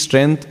 beauty,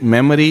 strength,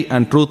 memory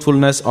and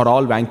truthfulness are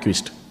all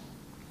vanquished.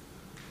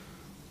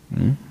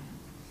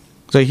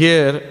 So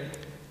here,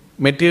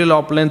 material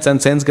opulence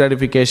and sense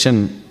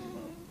gratification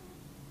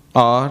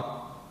are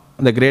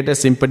the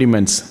greatest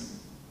impediments.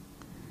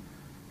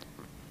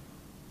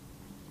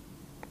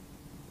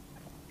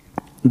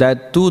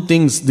 That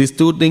these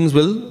two things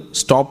will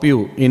stop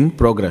you in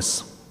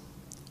progress.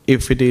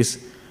 If it is.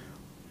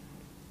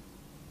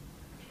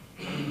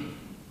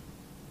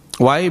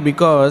 Why?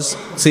 Because,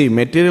 see,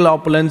 material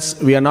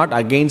opulence, we are not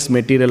against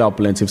material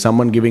opulence. If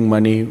someone giving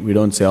money, we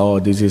don't say, oh,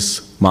 this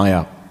is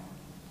Maya.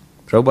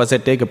 Prabhupada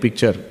said, take a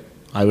picture.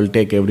 I will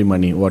take every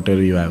money,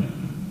 whatever you have.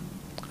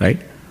 Right?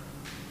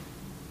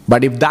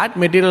 But if that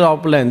material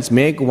opulence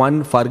make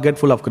one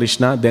forgetful of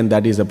Krishna, then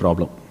that is the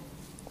problem.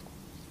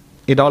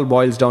 It all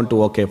boils down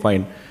to, okay,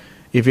 fine.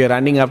 If you are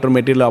running after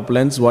material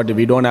opulence,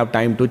 we don't have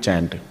time to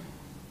chant.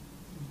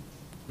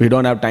 We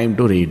don't have time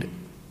to read.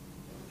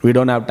 We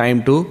don't have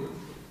time to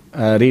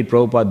read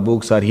Prabhupada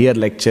books or hear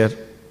lecture.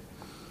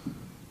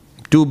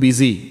 Too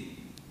busy.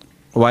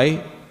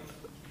 Why?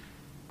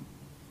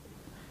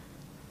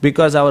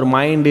 Because our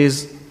mind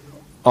is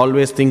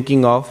always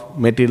thinking of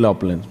material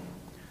opulence.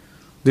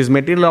 This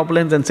material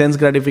opulence and sense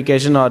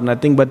gratification are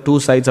nothing but two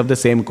sides of the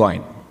same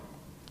coin.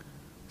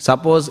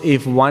 Suppose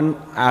if one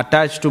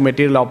attached to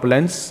material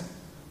opulence,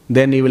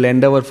 then he will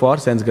endeavor for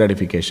sense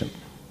gratification.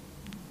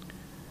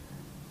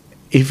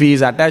 If he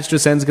is attached to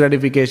sense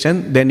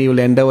gratification, then he will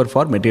endeavor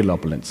for material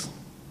opulence.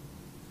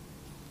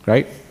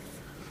 Right?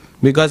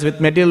 Because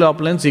with material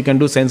opulence, you can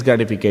do sense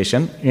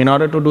gratification. In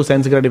order to do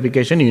sense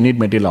gratification, you need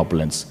material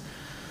opulence.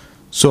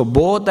 So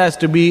both has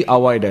to be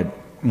avoided.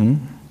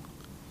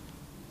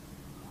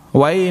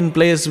 Why in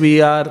place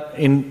we are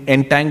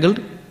entangled?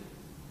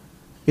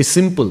 It's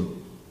simple.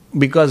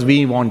 Because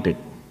we want it.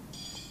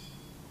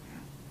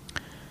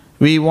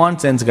 We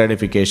want sense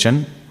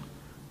gratification.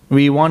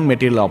 We want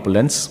material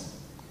opulence.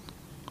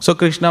 So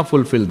Krishna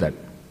fulfilled that.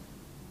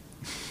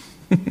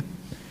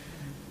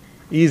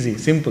 Easy,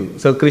 simple.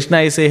 So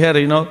Krishna is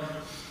here,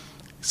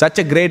 such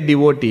a great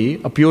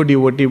devotee, a pure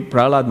devotee,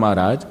 Prahlad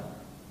Maharaj.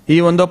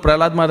 Even though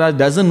Prahlad Maharaj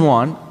doesn't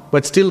want,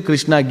 but still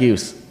Krishna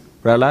gives.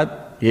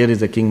 Prahlad, here is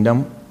the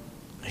kingdom,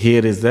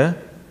 here is the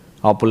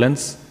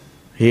opulence,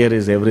 here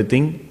is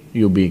everything,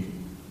 you be.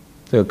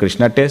 So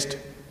Krishna test.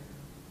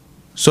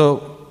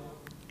 So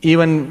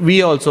even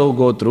we also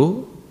go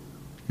through,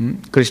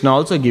 Krishna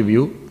also give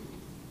you,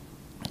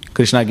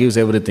 Krishna gives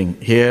everything.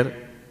 Here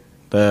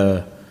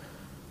the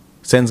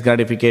sense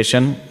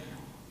gratification,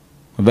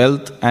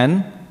 wealth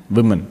and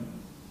women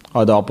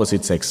or the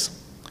opposite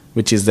sex,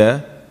 which is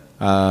the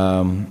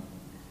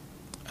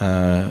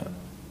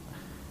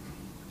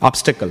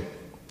obstacle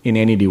in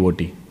any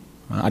devotee.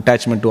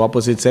 Attachment to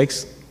opposite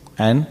sex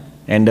and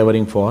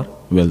endeavoring for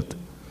wealth.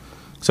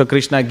 So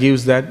Krishna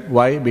gives that.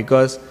 Why?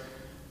 Because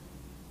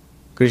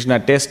Krishna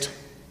tests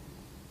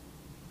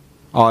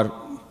or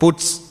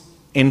puts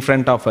in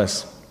front of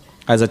us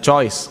as a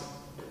choice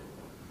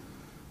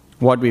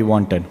what we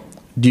wanted.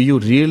 Do you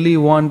really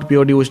want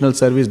pure devotional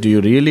service? Do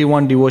you really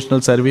want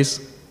devotional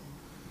service?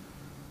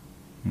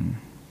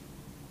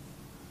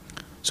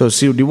 So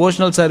see,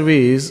 devotional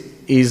service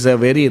is a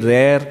very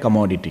rare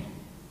commodity.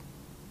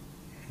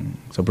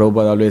 So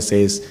Prabhupada always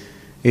says,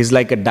 it's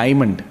like a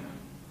diamond.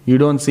 You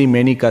don't see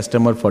many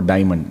customers for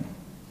diamond.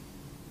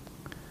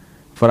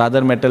 For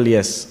other metal,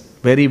 yes.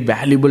 Very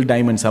valuable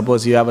diamond.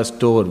 Suppose you have a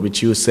store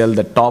which you sell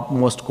the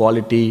topmost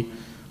quality,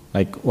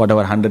 like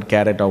whatever 100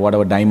 carat or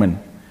whatever diamond.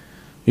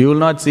 You will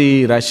not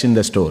see rush in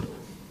the store.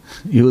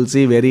 You will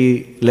see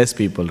very less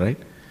people, right?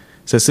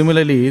 So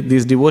similarly,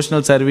 this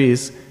devotional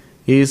service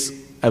is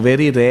a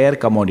very rare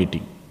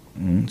commodity.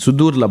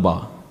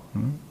 Sudurlabha.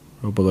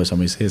 Rupa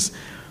Goswami says.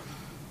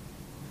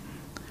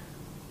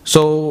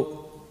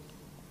 So,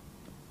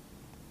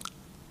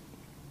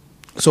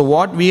 So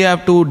what we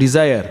have to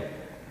desire?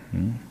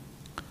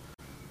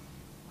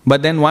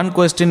 But then one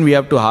question we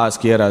have to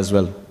ask here as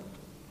well.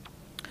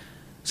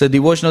 So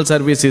devotional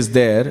service is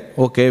there.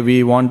 Okay,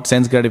 we want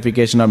sense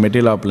gratification or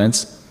material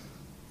opulence.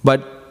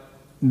 But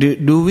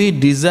do we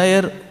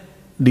desire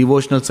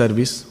devotional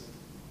service?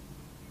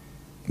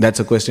 That's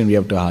a question we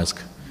have to ask.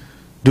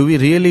 Do we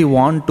really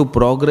want to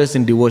progress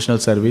in devotional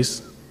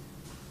service?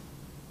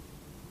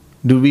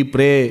 Do we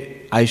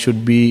pray, I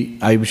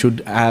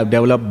should have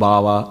developed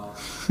bhava,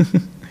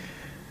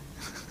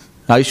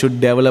 I should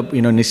develop,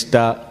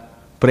 nishta,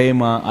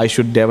 prema, I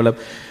should develop.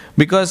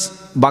 Because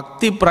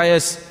bhakti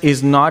prayas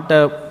is not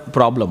a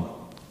problem.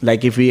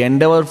 Like if we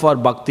endeavor for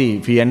bhakti,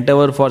 if we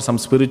endeavor for some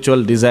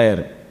spiritual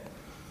desire,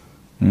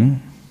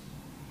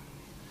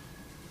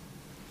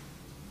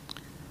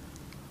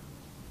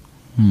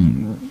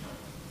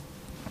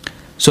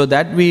 so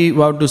that we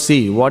have to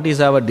see what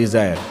is our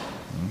desire.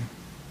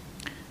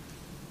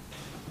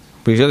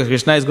 Because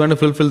Krishna is going to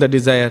fulfill the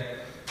desire.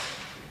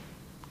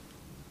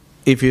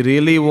 If you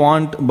really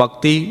want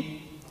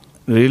bhakti,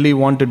 really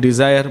want to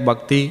desire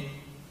bhakti,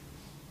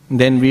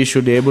 then we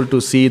should be able to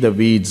see the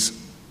weeds.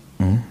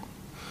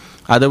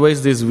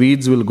 Otherwise these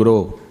weeds will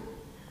grow.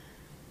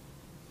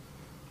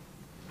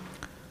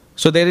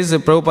 So there is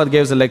Prabhupada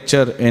gives a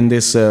lecture in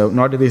this,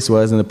 not in this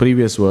verse, in the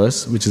previous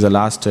verse, which is the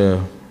last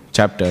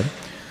chapter.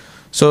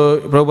 So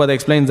Prabhupada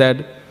explains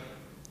that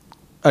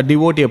a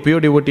devotee, a pure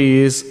devotee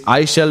is,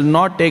 I shall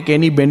not take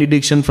any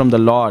benediction from the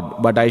Lord,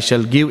 but I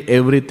shall give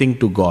everything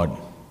to God.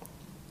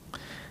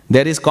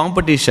 There is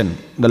competition.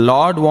 The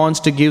Lord wants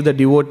to give the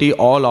devotee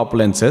all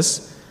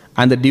opulences,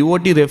 and the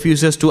devotee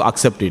refuses to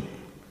accept it.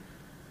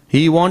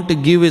 He wants to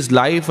give his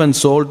life and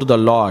soul to the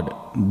Lord.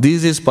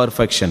 This is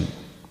perfection.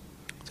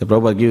 So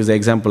Prabhupada gives the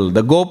example.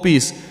 The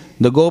gopis,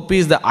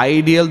 the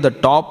ideal, the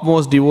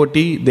topmost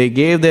devotee, they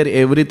gave their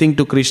everything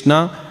to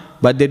Krishna,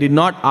 but they did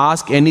not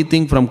ask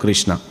anything from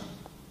Krishna.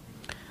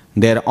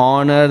 Their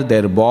honor,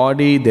 their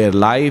body, their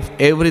life,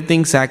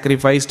 everything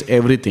sacrificed,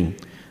 everything.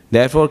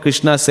 Therefore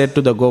Krishna said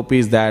to the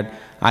gopis that,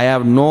 I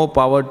have no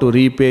power to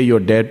repay your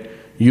debt.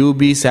 You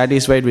be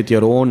satisfied with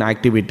your own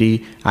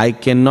activity. I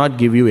cannot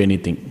give you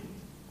anything.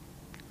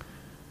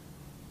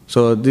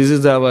 So this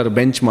is our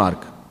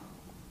benchmark.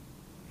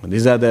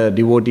 These are the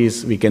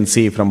devotees we can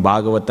see from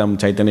Bhagavatam,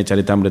 Chaitanya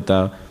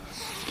Charitamrita.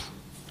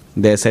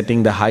 They are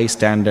setting the high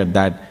standard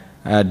that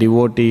a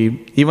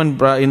devotee, even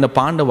in the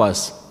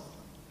Pandavas,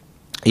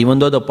 even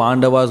though the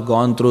Pandavas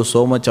gone through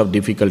so much of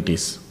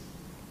difficulties,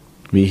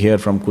 we hear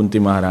from Kunti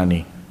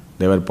Maharani,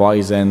 they were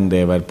poisoned,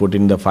 they were put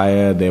in the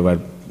fire, they were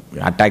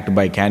attacked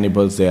by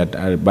cannibals,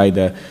 by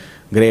the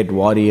great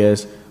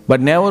warriors. But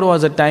never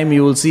was a time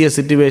you will see a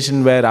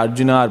situation where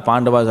Arjuna or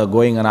Pandavas are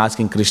going and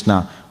asking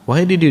Krishna,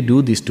 why did you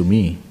do this to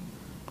me?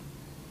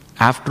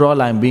 After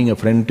all, I am being a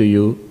friend to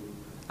you.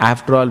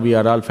 After all, we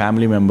are all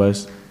family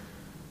members.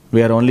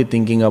 We are only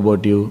thinking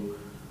about you.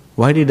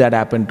 Why did that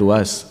happen to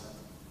us?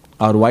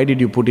 Or why did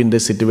you put in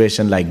this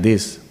situation like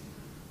this?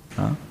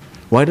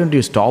 Why don't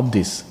you stop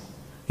this?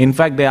 In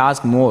fact, they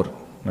ask more,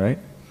 right?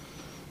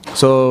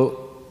 So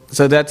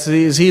that's,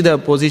 you see the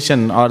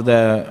position or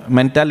the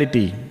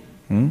mentality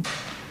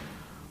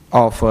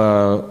of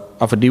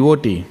a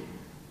devotee,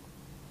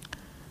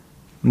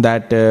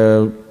 that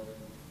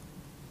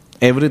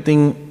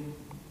everything,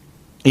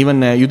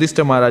 even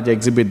Yudhishthira Maharaj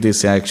exhibit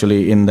this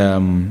actually in the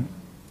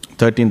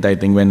 13th, I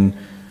think, when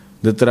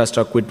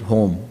Dhritarashtra quit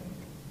home.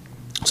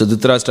 So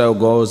Dhritarashtra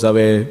goes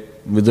away,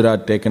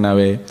 Vidura taken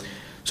away.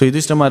 So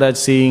Yudhishthira Maharaj,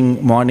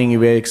 seeing morning he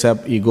wakes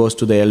up, he goes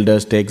to the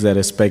elders, takes their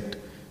respect.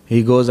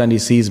 He goes and he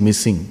sees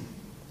missing.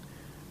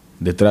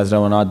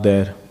 Dhritarashtra was not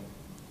there.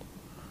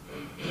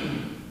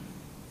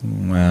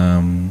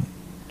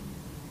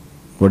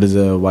 What is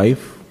the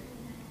wife?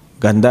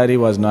 Gandhari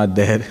was not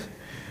there.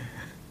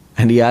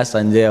 And he asked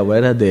Sanjaya,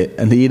 where are they?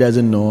 And he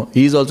doesn't know.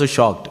 He is also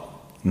shocked.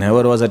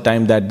 Never was a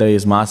time that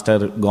his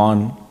master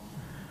gone.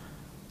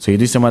 So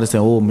Yudhishthira Maharaj said,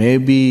 oh,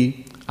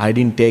 maybe I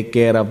didn't take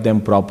care of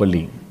them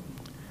properly.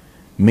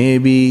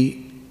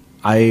 Maybe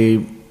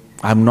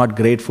I'm not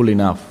grateful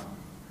enough.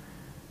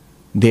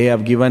 They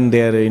have given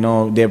their,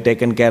 they have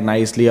taken care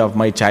nicely of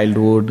my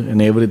childhood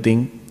and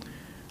everything.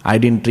 I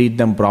didn't treat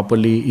them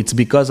properly. It's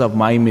because of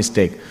my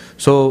mistake.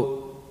 So,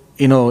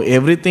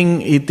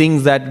 everything he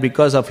thinks that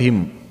because of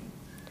him.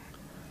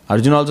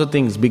 Arjuna also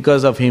thinks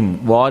because of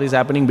him. War is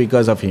happening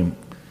because of him.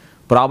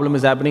 Problem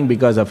is happening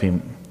because of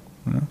him.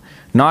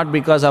 Not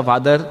because of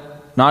other,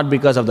 not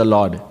because of the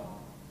Lord.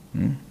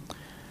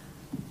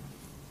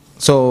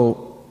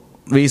 So,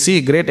 we see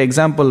a great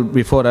example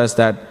before us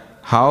that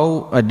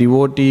how a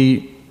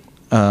devotee,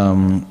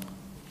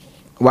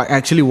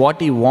 actually what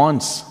he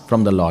wants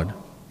from the Lord.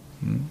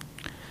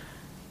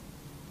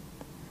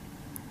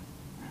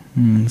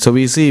 So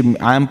we see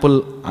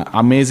ample,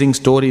 amazing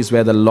stories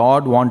where the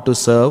Lord want to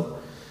serve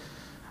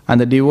and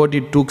the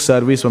devotee took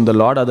service from the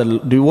Lord, or the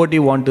devotee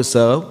want to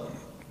serve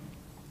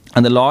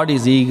and the Lord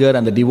is eager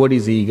and the devotee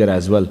is eager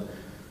as well.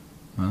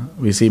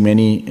 We see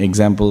many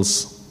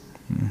examples.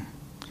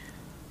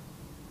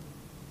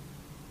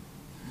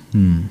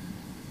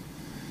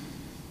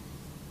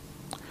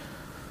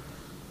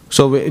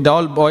 So it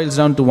all boils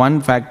down to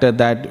one factor,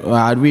 that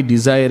are we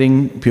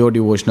desiring pure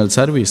devotional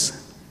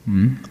service?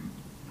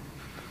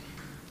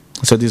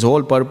 So this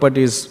whole purport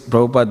is,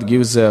 Prabhupada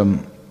gives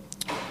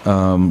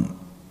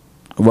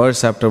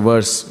verse after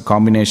verse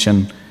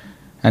combination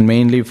and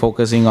mainly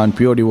focusing on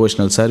pure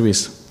devotional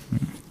service.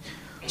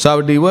 So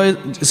our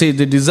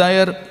the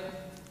desire,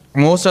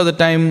 most of the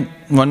time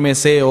one may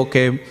say,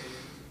 okay,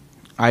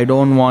 I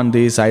don't want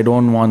this, I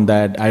don't want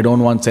that, I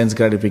don't want sense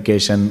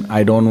gratification,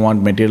 I don't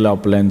want material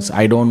opulence,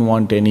 I don't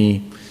want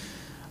any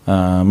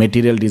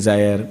material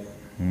desire.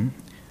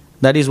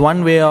 That is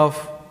one way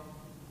of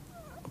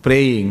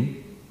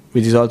praying,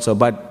 which is also,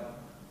 but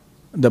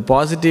the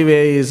positive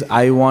way is,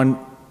 I want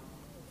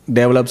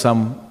develop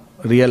some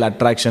real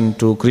attraction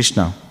to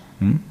Krishna.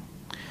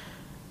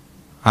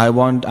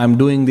 I'm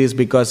doing this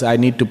because I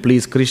need to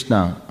please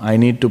Krishna, I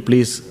need to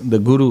please the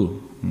Guru.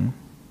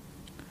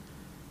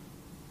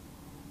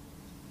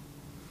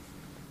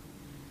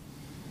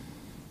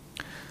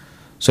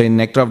 So in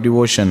Nectar of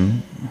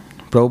Devotion,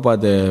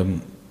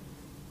 Prabhupada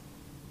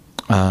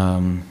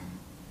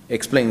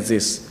explains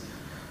this.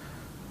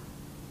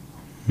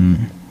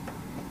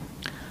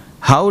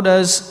 How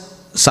does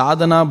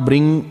sadhana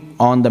bring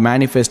on the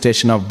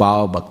manifestation of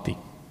Bhava Bhakti?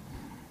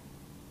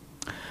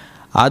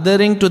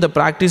 Adhering to the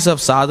practice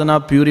of sadhana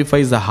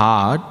purifies the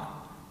heart.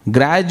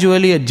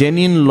 Gradually a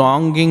genuine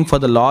longing for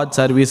the Lord's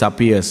service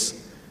appears.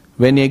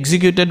 When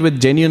executed with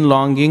genuine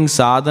longing,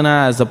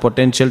 sadhana has the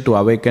potential to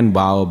awaken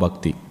Bhava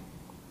Bhakti.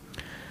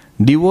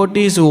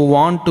 Devotees who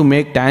want to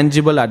make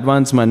tangible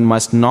advancement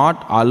must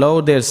not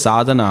allow their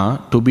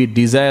sadhana to be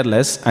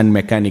desireless and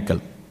mechanical.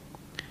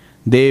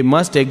 They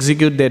must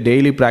execute their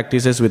daily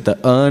practices with the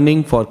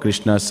earning for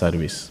Krishna's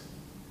service.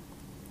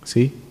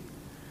 See?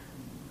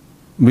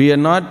 We are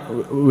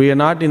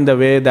not in the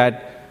way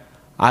that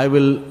I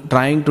will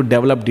trying to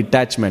develop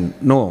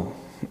detachment. No.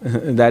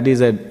 That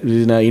is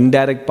an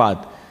indirect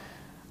path.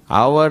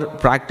 Our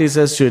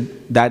practices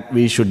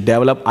we should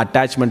develop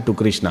attachment to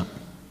Krishna.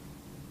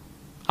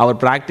 Our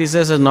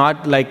practices are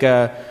not like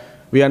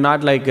we are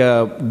not like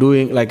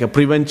doing like a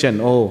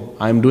prevention. Oh,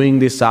 I am doing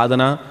this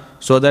sadhana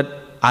so that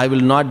I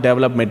will not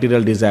develop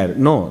material desire.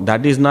 No,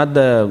 that is not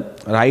the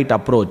right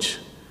approach.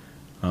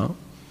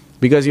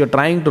 Because you are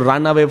trying to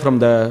run away from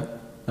the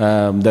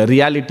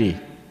reality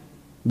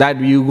that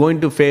you are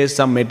going to face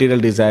some material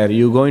desire,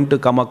 you are going to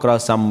come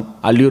across some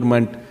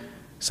allurement,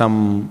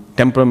 some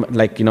temperament,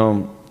 like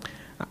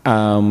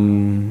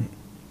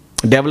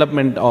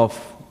development of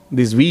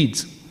these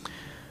weeds.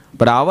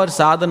 But our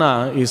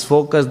sadhana is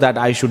focused that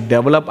I should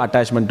develop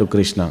attachment to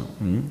Krishna.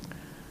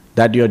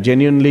 That you are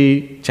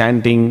genuinely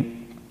chanting,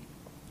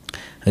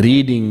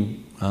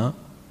 reading.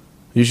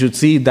 You should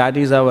see that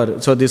is our...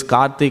 So this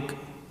Kartik,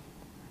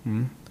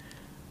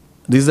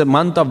 this is a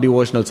month of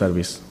devotional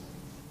service.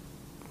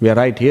 We are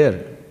right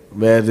here,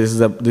 where this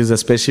is a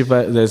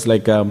specified... There's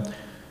like a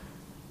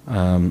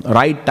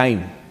right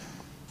time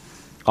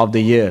of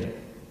the year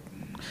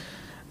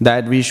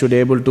that we should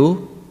able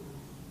to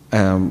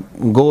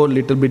go a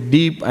little bit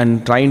deep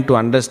and trying to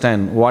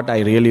understand what I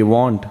really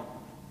want.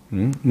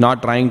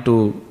 Not trying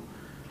to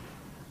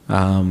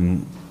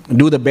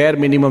do the bare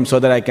minimum so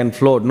that I can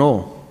float.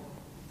 No.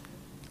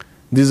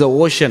 This is an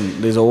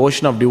ocean. This is an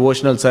ocean of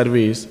devotional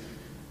service.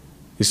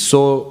 It's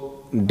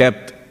so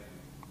depth.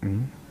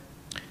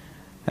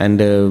 And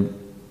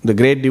the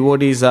great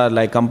devotees are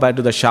like compared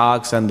to the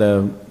sharks and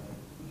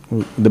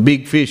the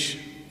big fish.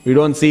 We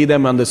don't see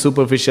them on the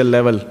superficial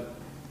level.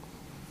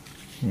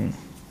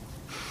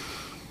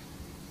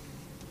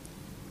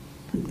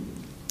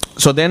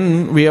 So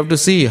then we have to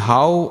see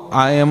how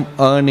I am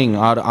earning,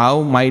 or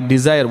how my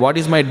desire, what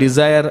is my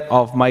desire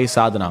of my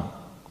sadhana,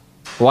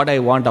 what I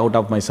want out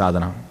of my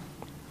sadhana.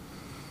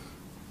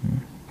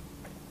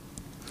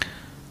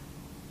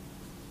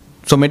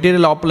 So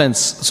material opulence,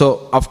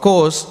 so of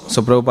course,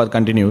 so Prabhupada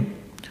continued,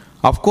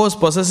 of course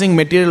possessing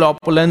material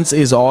opulence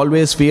is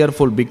always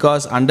fearful,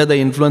 because under the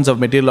influence of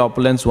material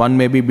opulence one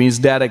may be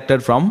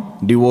misdirected from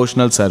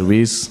devotional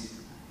service.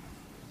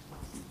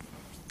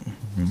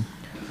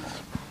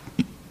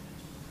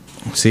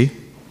 See?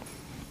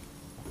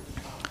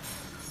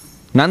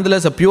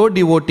 Nonetheless, a pure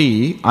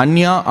devotee,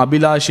 Anya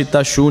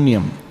Abhilashita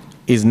Shunyam,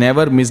 is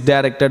never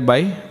misdirected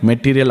by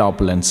material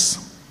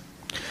opulence.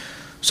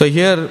 So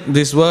here,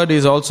 this word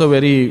is also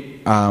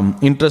very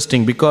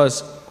interesting,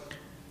 because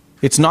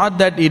it's not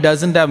that he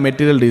doesn't have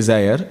material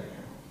desire,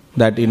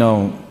 that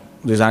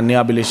this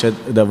Anya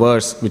Abhilashita, the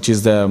verse, which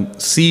is the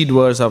seed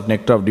verse of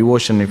Nectar of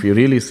Devotion, if you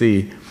really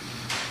see,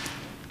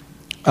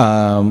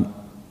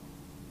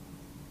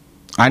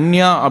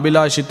 Anya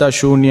Abhilashita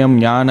Shunyam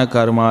Jnana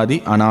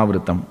Karmadi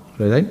Anavritam.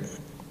 Right?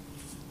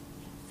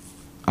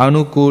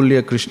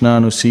 Anukulya Krishna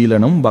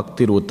Anusilanam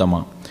Bhakti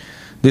Ruttama.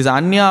 This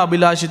Anya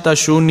Abhilashita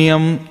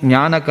Shunyam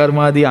Jnana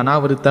Karmadi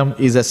Anavritam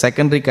is a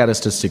secondary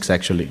characteristics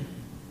actually.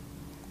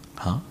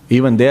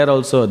 Even there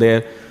also,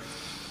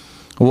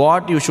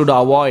 what you should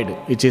avoid,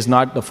 which is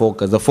not the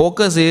focus. The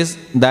focus is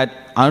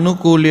that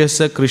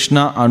Anukulyasa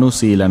Krishna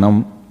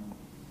Anusilanam.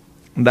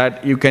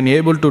 that you can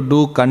able to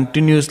do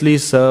continuously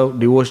serve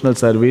devotional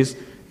service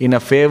in a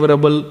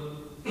favorable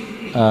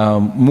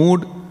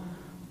mood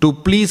to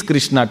please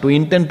Krishna, to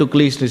intend to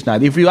please Krishna.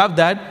 If you have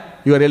that,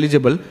 you are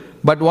eligible.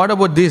 But what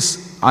about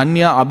this?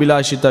 Anya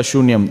Abhilashita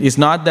Shunyam. It's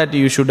not that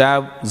you should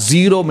have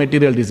zero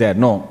material desire.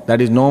 No,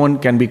 that is, no one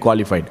can be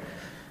qualified.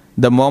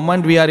 The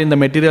moment we are in the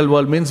material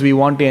world means we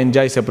want to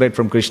enjoy separate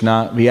from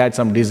Krishna, we had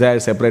some desire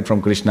separate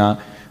from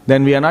Krishna,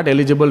 then we are not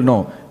eligible.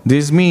 No.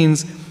 This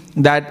means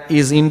that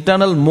his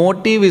internal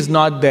motive is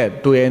not there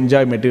to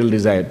enjoy material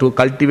desire, to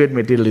cultivate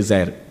material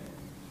desire.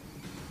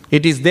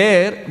 It is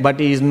there, but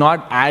he is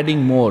not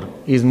adding more.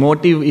 His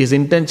motive, his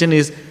intention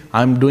is,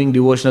 I am doing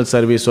devotional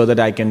service so that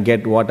I can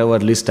get whatever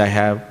list I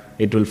have,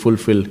 it will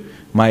fulfill.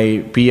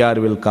 My PR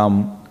will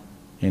come,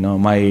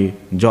 my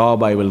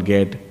job I will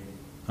get.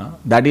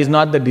 That is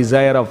not the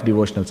desire of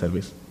devotional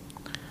service.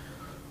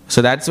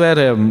 So that's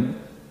where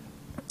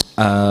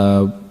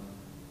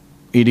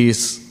it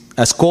is,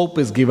 a scope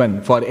is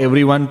given for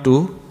everyone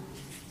to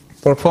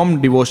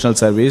perform devotional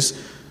service,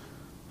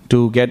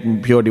 to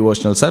get pure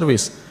devotional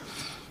service.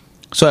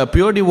 So a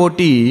pure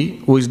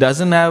devotee who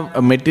doesn't have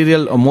a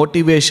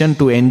motivation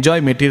to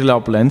enjoy material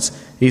opulence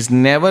is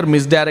never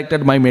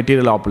misdirected by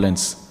material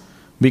opulence,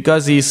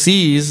 because he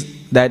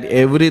sees that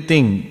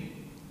everything,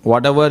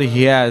 whatever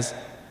he has,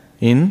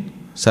 in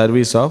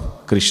service of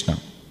Krishna.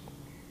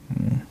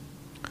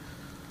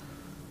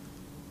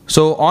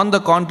 So on the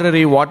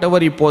contrary, whatever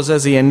he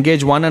possesses, he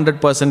engage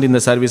 100% in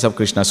the service of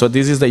Krishna. So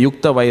this is the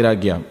Yukta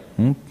Vairagya.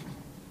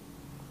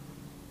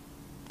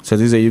 So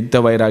this is a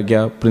Yukta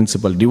Vairagya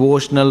principle.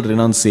 Devotional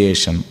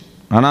renunciation.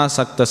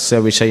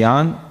 Anasaktasya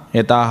Vishayan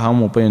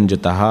Yataham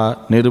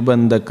Upayanjataha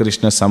Nirbandha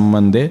Krishna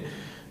Sambandhe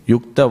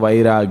Yukta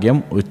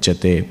Vairagyam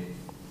Uchyate.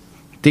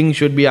 Things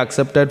should be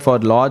accepted for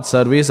Lord's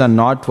service and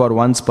not for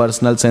one's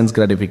personal sense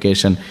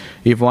gratification.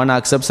 If one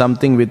accepts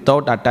something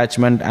without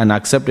attachment and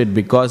accept it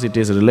because it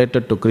is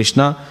related to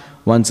Krishna,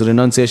 one's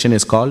renunciation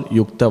is called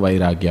Yukta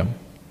Vairagya.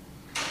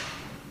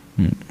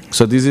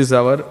 So this is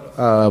our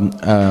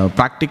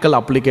practical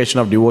application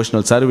of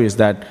devotional service,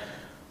 that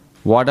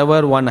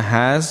whatever one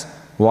has,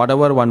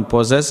 whatever one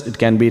possesses, it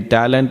can be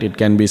talent, it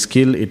can be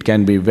skill, it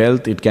can be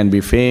wealth, it can be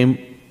fame,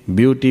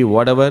 beauty,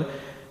 whatever,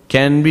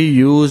 can be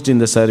used in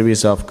the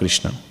service of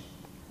Krishna.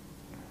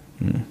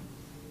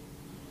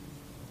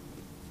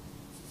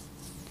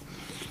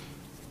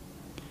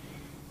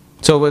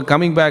 So we're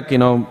coming back, if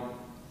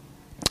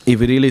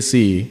we really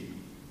see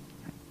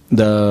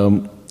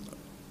the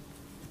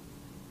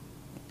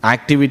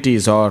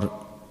activities or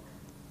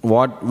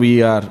what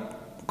we are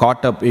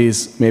caught up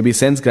is maybe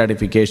sense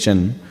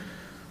gratification.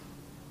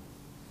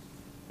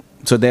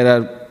 So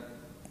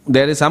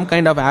there is some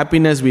kind of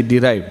happiness we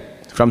derive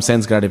from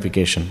sense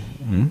gratification.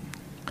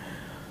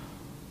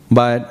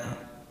 But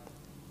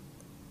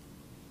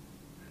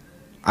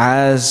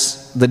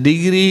as the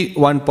degree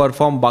one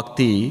perform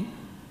bhakti,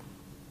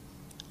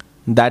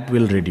 that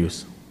will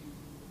reduce.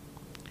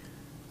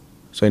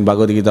 So in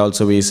Bhagavad Gita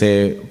also we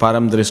say,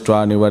 Param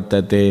Drishtva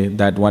Nivartate,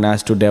 that one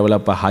has to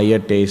develop a higher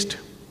taste.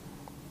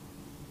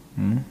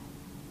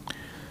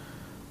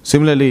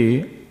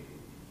 Similarly,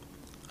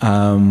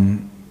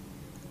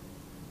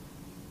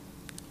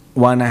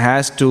 one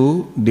has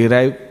to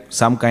derive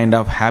some kind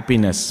of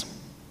happiness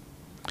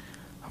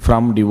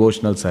from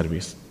devotional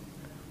service.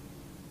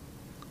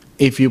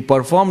 If you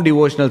perform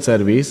devotional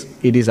service,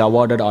 it is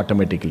awarded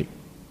automatically.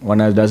 One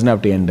doesn't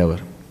have to endeavor.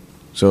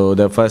 So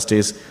the first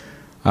is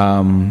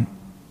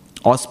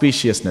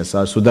auspiciousness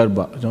or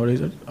Sudarba. What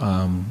is it?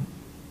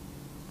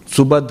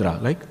 Subhadra,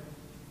 like?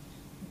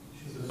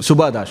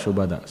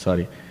 Shubhada,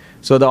 sorry.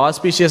 So the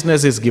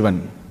auspiciousness is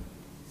given,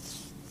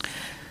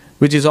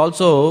 which is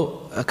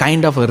also a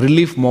kind of a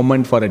relief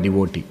moment for a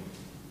devotee.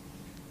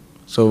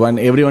 So when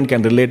everyone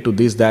can relate to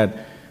this,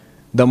 that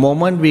the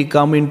moment we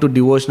come into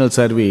devotional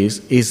service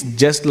is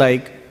just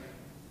like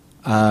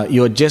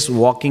you're just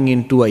walking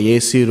into a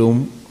AC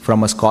room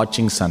from a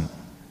scorching sun.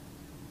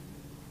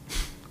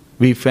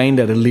 We find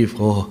a relief.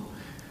 Oh,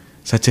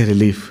 such a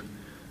relief.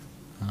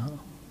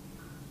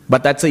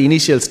 But that's the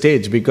initial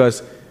stage,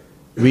 because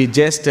we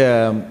just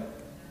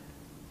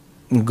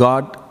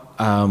got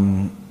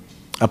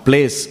a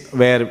place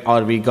where,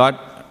 or we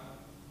got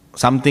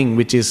something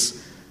which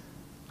is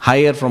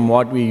higher from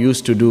what we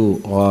used to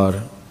do,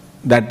 or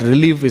that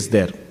relief is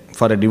there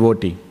for a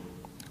devotee.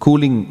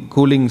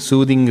 Cooling,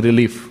 soothing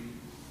relief.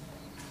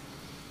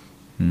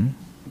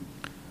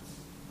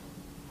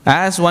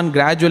 As one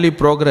gradually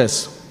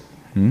progress,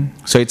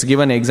 so it's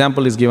given,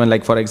 example is given,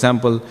 like for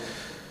example,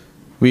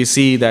 we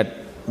see that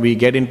we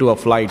get into a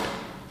flight,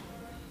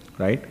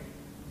 right?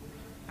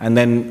 And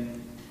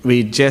then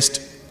we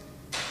just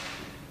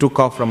took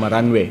off from a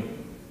runway.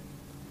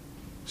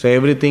 So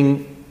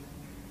everything,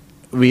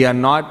 we are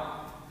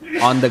not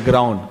on the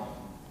ground.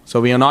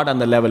 So we are not on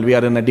the level, we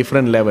are in a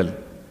different level.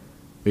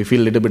 We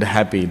feel a little bit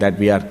happy that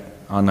we are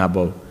on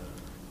above.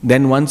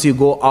 Then once you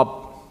go up,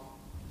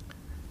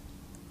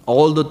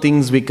 all the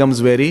things becomes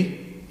very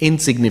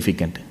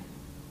insignificant.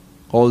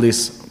 All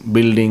these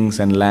buildings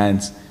and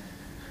lands.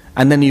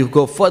 And then you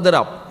go further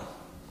up.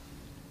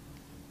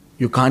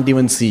 you can't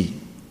even see.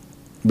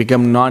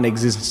 Become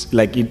non-existent,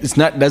 like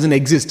doesn't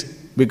exist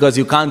because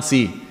you can't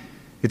see.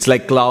 It's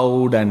like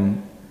cloud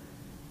and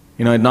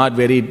not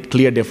very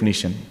clear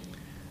definition.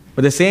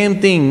 But the same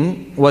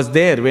thing was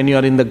there when you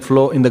are in the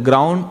flow, in the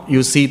ground,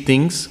 you see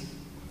things.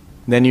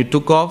 Then you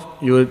took off,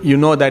 you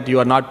know that you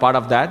are not part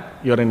of that,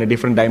 you are in a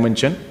different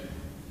dimension.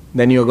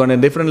 Then you go on a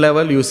different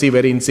level, you see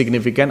very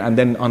insignificant, and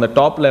then on the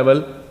top level,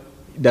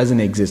 it doesn't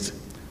exist.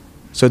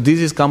 So this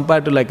is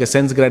compared to like a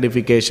sense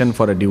gratification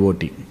for a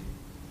devotee.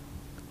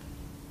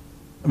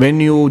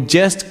 When you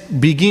just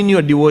begin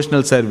your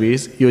devotional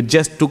service, you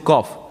just took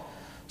off.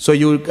 So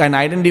you can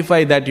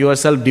identify that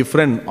yourself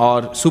different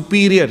or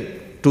superior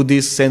to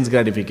this sense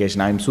gratification.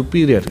 I am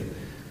superior.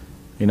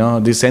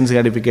 This sense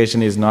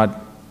gratification is not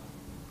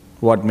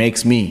what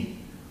makes me.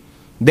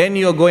 Then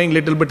you are going a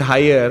little bit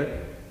higher,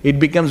 it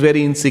becomes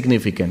very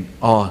insignificant.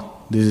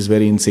 Oh, this is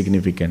very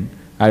insignificant.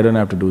 I don't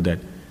have to do that.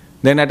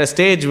 Then at a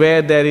stage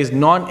where there is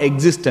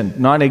non-existent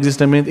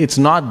means it's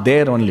not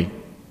there only.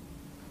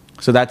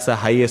 So that's the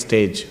highest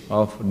stage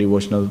of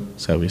devotional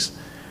service.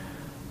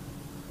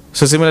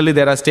 So similarly,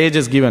 there are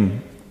stages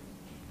given.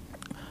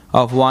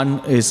 Of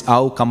one is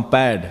how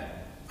compared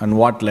and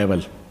what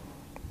level.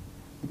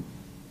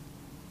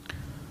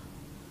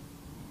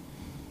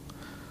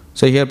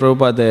 So here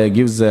Prabhupada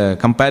gives a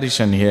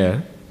comparison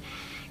here.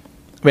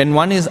 When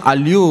one is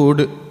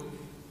allured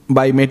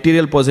by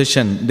material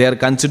possession, they are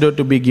considered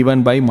to be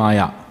given by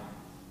Maya.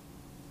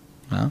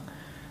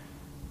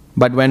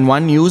 But when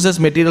one uses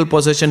material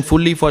possession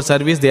fully for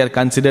service, they are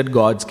considered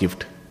God's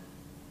gift,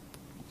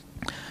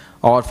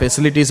 or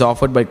facilities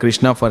offered by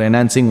Krishna for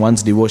enhancing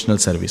one's devotional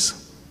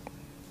service.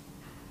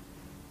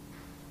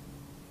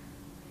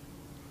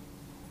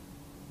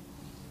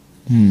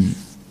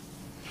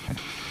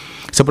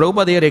 So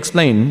Prabhupada here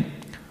explained,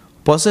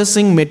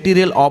 possessing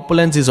material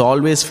opulence is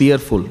always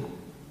fearful.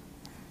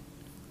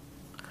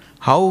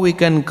 How we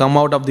can come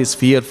out of this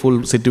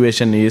fearful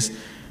situation is,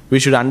 we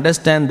should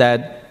understand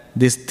that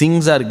these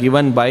things are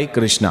given by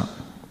Krishna.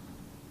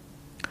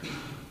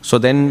 So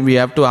then we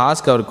have to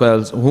ask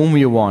ourselves, whom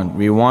we want?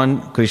 We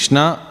want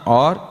Krishna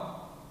or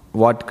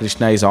what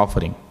Krishna is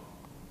offering?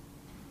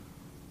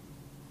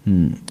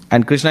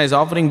 And Krishna is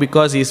offering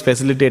because he is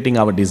facilitating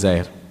our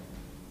desire.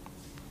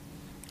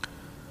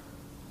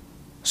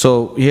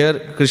 So here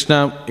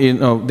Krishna,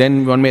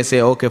 then one may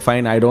say, okay,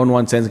 fine, I don't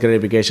want sense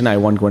gratification, I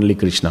want only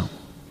Krishna.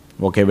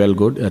 Okay, well,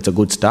 good, that's a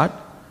good start.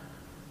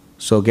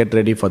 So get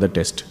ready for the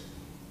test.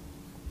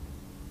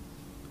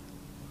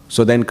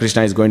 So then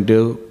Krishna is going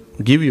to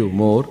give you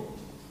more.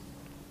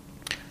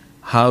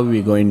 How are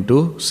we going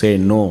to say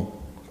no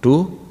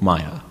to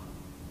Maya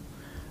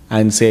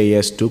and say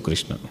yes to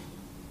Krishna?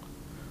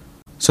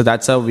 So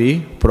that's how we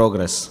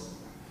progress.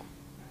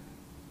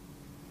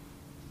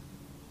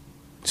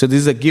 So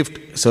this is a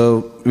gift.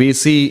 So we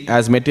see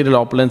as material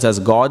opulence as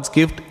God's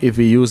gift if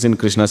we use in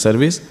Krishna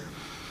service.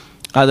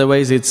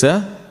 Otherwise it's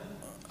a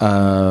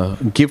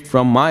gift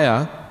from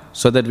Maya,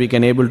 so that we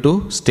can able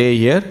to stay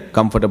here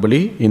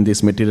comfortably in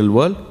this material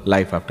world,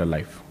 life after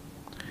life.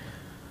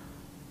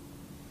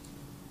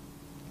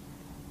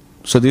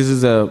 So this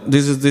is a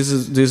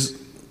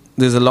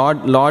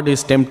Lord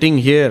is tempting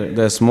here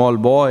the small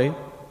boy,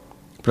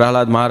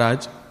 Prahlad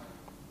Maharaj,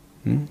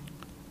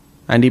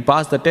 and he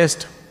passed the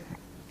test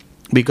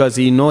because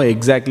he know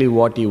exactly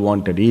what he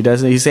wanted.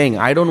 He's saying,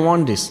 I don't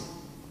want this.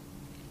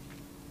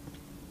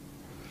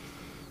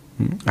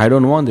 I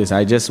don't want this.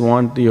 I just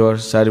want your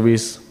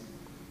service.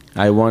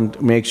 I want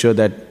to make sure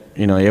that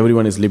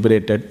everyone is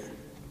liberated.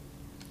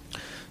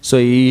 So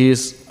he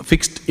is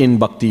fixed in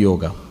Bhakti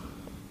Yoga.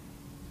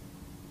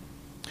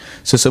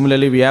 So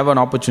similarly, we have an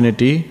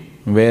opportunity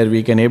where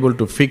we can able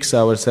to fix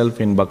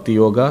ourselves in Bhakti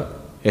Yoga,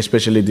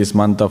 especially this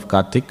month of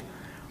Kartik,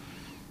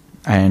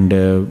 and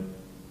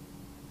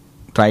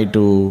try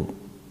to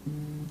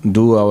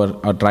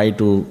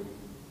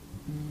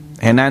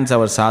enhance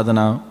our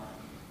sadhana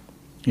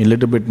a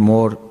little bit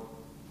more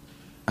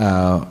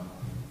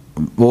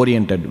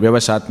oriented,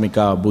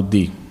 Vyavasatmika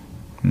Buddhi,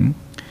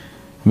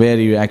 where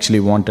you actually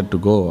wanted to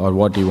go or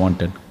what you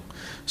wanted.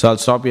 So I'll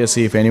stop here,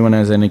 see if anyone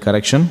has any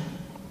correction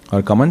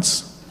or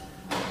comments.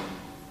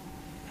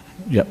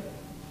 Yeah.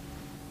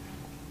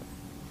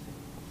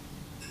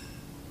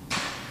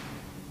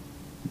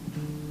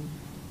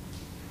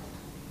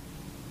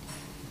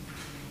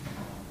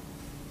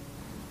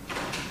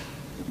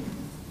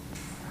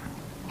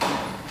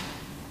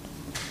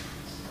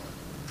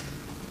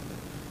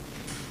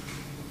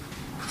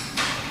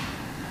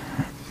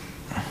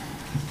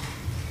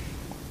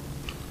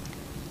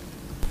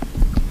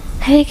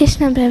 Hare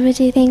Krishna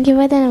Prabhuji, thank you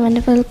for the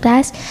wonderful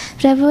class.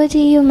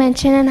 Prabhuji, you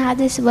mentioned and how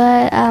this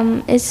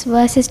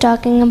verse is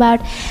talking about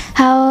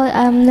how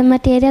the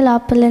material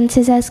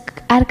opulences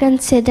are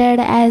considered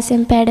as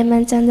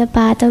impediments on the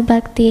path of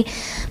bhakti.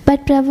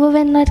 But Prabhu,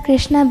 when Lord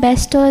Krishna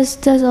bestows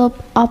those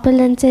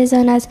opulences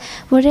on us,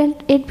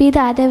 wouldn't it be the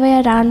other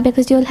way around?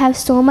 Because you'll have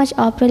so much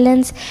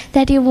opulence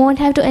that you won't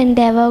have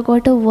to go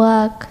to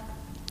work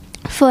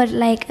for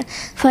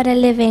a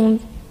living.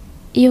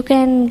 You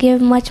can give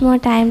much more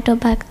time to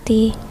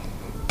bhakti.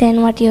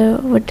 than what you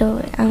would do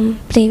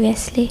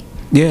previously.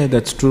 Yeah,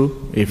 that's true.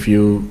 If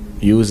you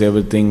use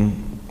everything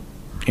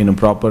in a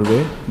proper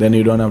way, then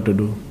you don't have to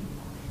do.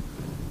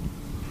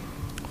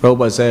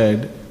 Prabhupada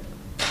said,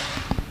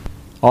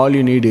 all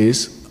you need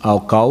is a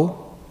cow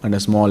and a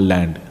small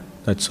land.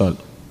 That's all.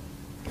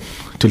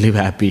 To live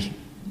happy.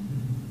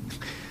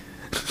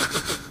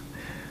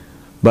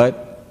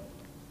 But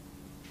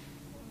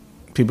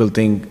people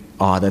think,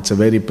 that's a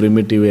very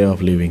primitive way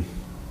of living.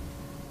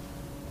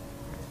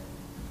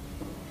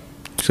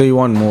 So you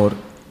want more.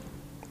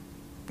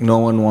 No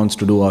one wants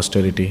to do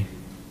austerity.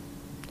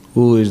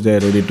 Who is there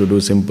ready to do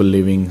simple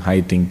living,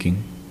 high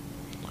thinking?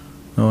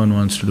 No one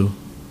wants to do.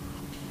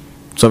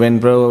 So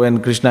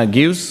when Krishna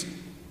gives,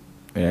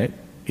 right,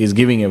 He's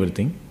giving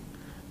everything.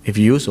 If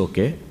you use,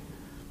 okay.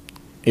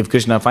 If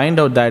Krishna find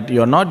out that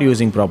you are not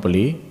using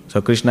properly,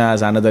 so Krishna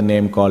has another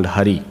name called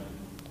Hari,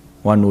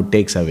 one who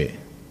takes away.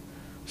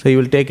 So He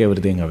will take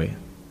everything away.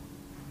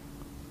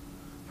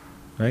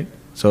 Right?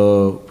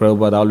 So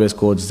Prabhupada always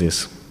quotes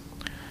this.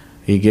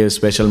 He gave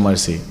special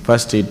mercy.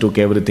 First He took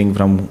everything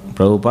from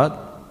Prabhupada,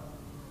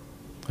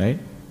 right?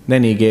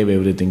 Then He gave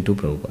everything to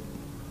Prabhupada.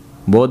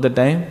 Both the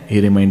time He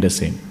remained the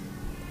same.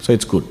 So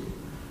it's good.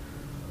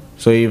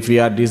 So if we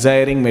are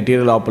desiring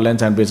material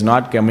opulence and it's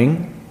not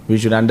coming, we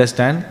should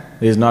understand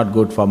it is not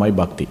good for my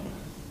bhakti.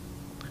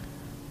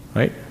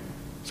 Right?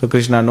 So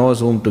Krishna knows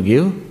whom to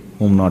give,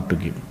 whom not to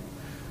give.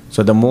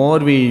 So the more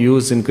we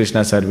use in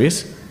Krishna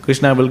service,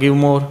 Krishna will give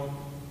more.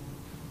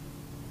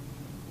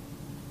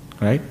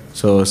 Right?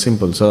 So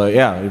simple. So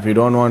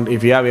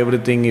if you have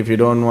everything, if you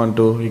don't want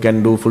to, you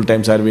can do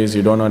full-time service,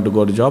 you don't want to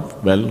go to job,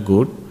 well,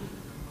 good,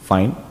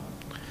 fine.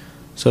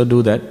 So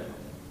do that.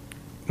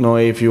 No,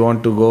 if you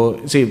want to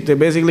go, see,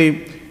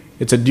 basically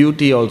it's a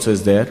duty also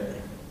is there.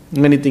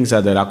 Many things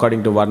are there.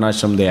 According to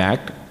Varnashram they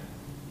act.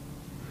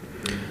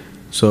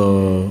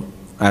 So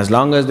as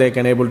long as they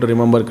can able to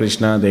remember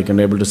Krishna, they can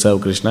able to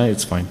serve Krishna,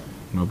 it's fine.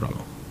 No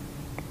problem.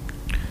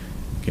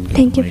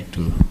 Thank you.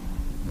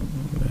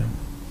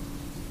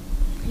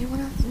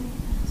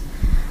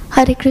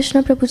 Hare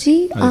Krishna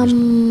Prabhuji.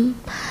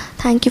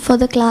 Thank you for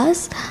the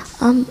class.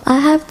 I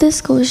have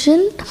this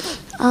question.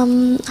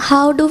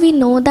 How do we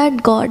know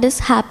that God is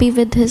happy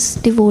with His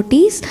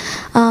devotees?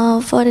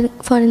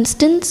 For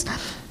instance,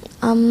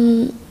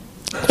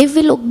 if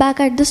we look back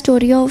at the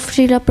story of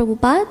Srila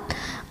Prabhupada,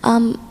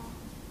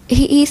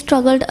 he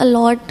struggled a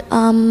lot,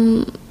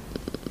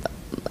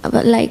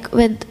 like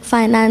with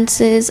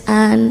finances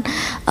and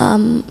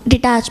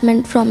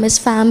detachment from his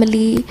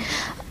family.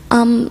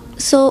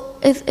 So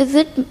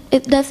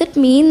does it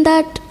mean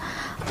that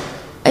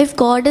if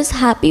God is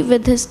happy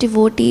with His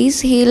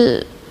devotees,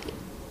 His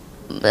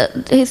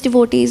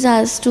devotees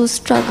has to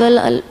struggle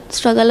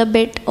a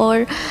bit,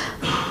 or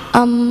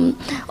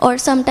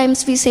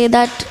sometimes we say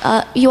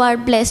that you are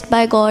blessed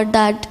by God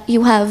that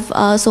you have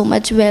so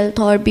much wealth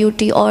or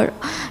beauty, or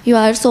you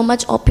are so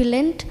much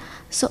opulent.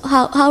 So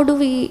how do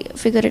we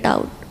figure it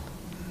out?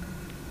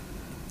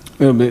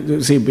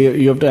 See,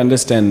 you have to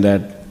understand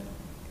that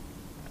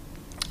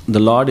the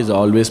Lord is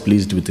always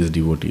pleased with His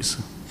devotees,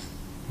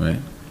 right?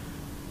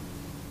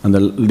 And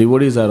the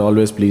devotees are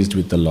always pleased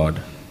with the Lord.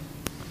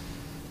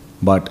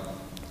 But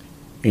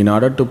in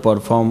order to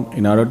perform,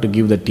 in order to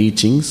give the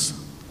teachings,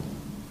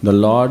 the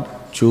Lord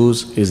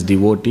chooses His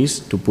devotees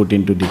to put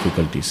into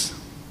difficulties,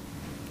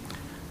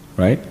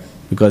 right?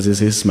 Because He's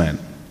His man.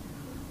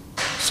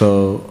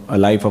 So a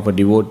life of a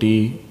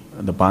devotee,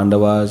 the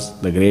Pandavas,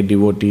 the great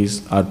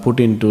devotees are put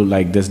into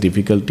like this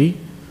difficulty.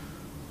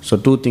 So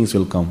two things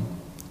will come.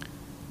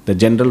 The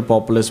general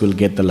populace will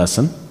get the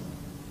lesson.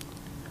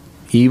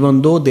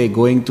 Even though they are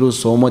going through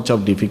so much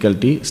of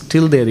difficulty,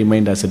 still they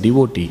remain as a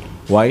devotee.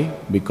 Why?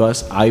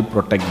 Because I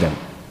protect them.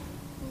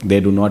 They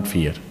do not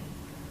fear.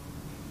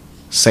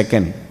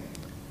 Second,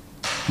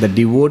 the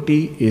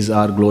devotee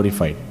are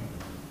glorified.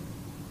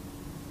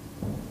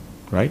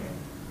 Right?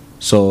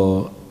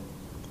 So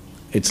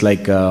it's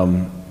like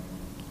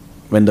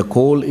when the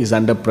coal is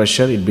under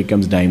pressure, it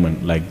becomes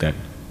diamond, like that.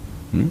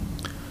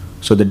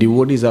 So the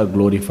devotees are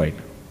glorified.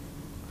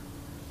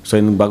 So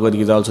in Bhagavad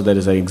Gita also there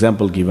is an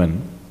example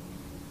given.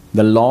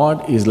 The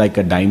Lord is like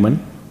a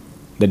diamond,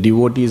 the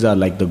devotees are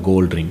like the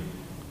gold ring.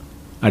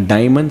 A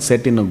diamond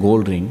set in a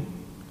gold ring,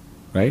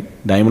 right?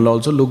 Diamond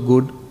also look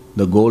good,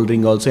 the gold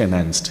ring also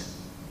enhanced.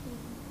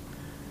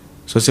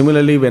 So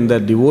similarly, when the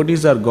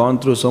devotees are gone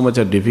through so much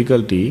of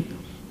difficulty,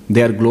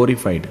 they are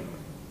glorified.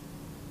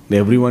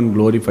 Everyone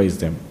glorifies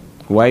them.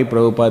 Why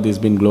Prabhupada is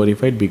being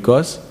glorified?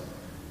 Because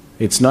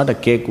it's not a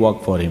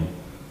cakewalk for him.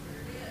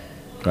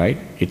 Right?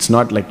 It's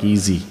not like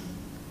easy.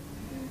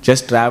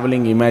 Just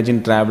traveling,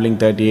 imagine traveling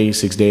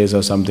 36 days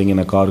or something in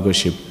a cargo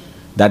ship.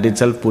 That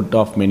itself put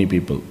off many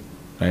people.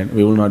 Right?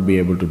 We will not be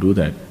able to do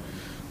that.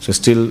 So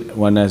still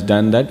one has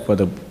done that for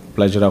the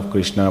pleasure of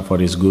Krishna, for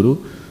his Guru.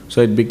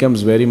 So it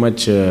becomes very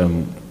much,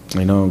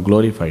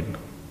 glorified.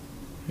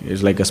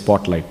 It's like a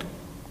spotlight.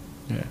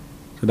 Yeah.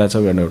 So that's how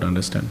we have to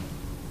understand.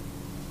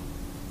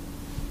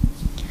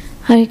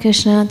 Hare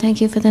Krishna, thank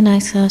you for the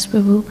nice class,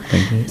 Prabhu.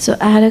 Thank you. So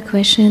I had a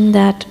question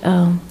that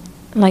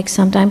like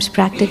sometimes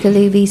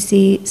practically we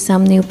see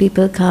some new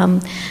people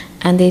come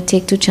and they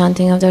take to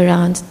chanting of the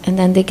rounds, and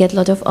then they get a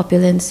lot of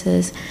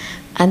opulences,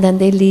 and then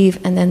they leave,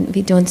 and then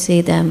we don't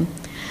see them.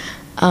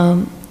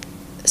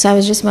 So I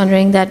was just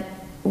wondering that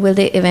will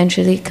they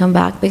eventually come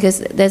back? Because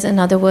there's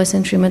another verse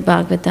in Srimad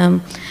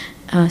Bhagavatam.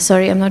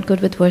 Sorry, I'm not good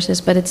with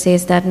verses, but it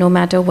says that no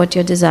matter what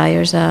your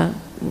desires are,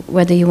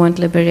 whether you want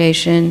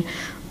liberation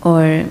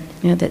or,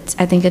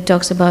 I think it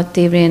talks about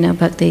Devrena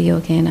Bhakti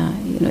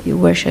Yogena, you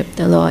worship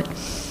the Lord.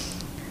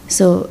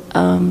 So,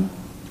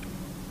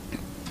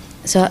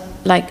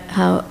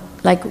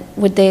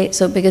 would they,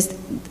 so because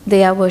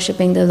they are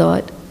worshipping the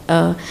Lord,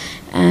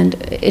 and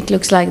it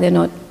looks like they're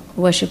not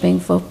worshipping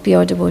for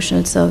pure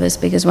devotional service,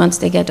 because once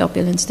they get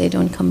opulence, they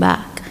don't come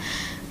back.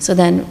 So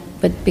then,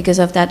 but because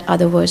of that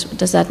other verse,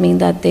 does that mean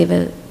that they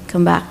will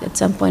come back at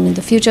some point in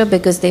the future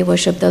because they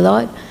worship the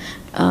Lord?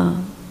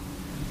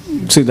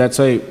 See, that's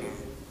why.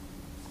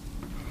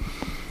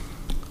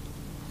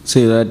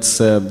 See, that's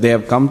they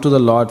have come to the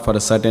Lord for a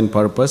certain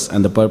purpose,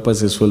 and the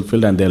purpose is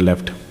fulfilled, and they are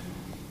left.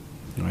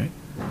 Right.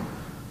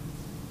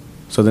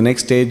 So the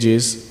next stage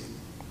is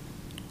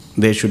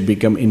they should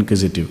become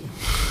inquisitive.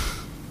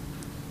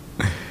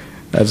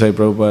 That's why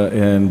Prabhupada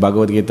in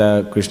Bhagavad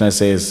Gita, Krishna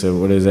says,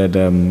 what is that?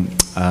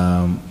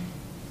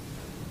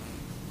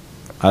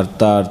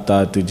 Artha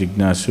arthati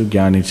jignasu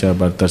jnanicha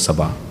bharta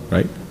sabha.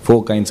 Right?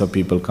 4 kinds of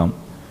people come.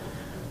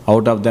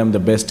 Out of them, the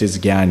best is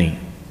jnani,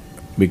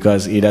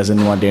 because he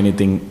doesn't want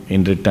anything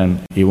in return.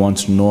 He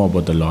wants to know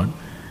about the Lord.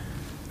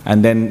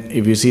 And then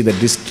if you see the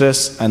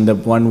distress and the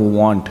one who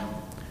want,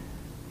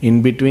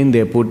 in between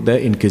they put the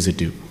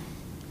inquisitive.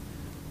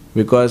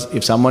 Because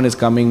if someone is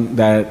coming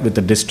there with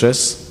the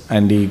distress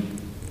and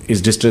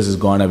his distress is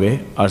gone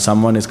away, or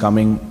someone is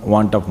coming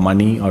want of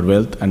money or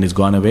wealth and is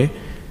gone away,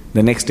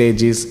 the next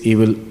stage is he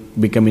will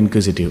become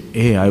inquisitive.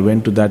 Hey, I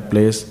went to that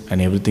place and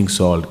everything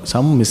solved.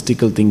 Some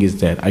mystical thing is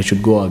there. I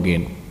should go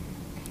again.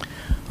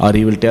 Or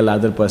he will tell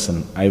other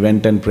person, I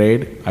went and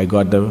prayed, I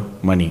got the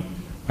money.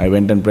 I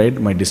went and prayed,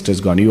 my distress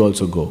gone. You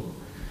also go.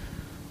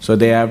 So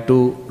they have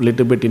to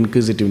little bit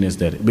inquisitiveness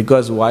there.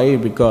 Because why?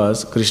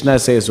 Because Krishna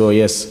says, oh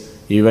yes,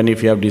 even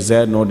if you have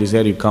desire, no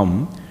desire, you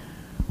come.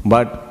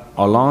 But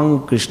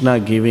along Krishna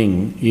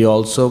giving, he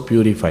also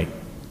purify.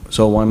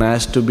 So one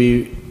has to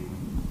be,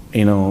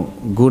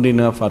 good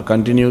enough or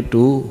continue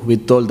to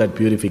withhold that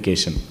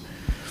purification.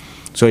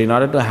 So in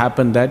order to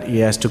happen that, he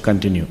has to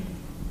continue.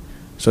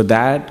 So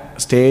that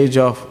stage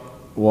of,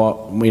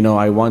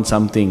 I want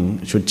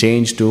something should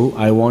change to,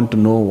 I want to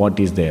know what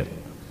is there.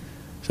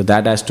 So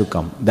that has to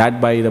come. That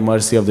by the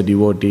mercy of the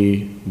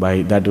devotee,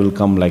 that will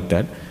come like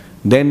that.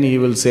 Then he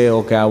will say,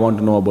 okay, I want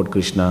to know about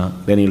Krishna.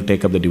 Then he will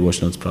take up the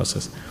devotional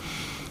process.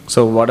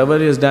 So whatever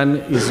is done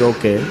is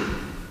okay.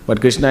 But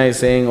Krishna is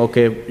saying,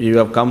 okay, you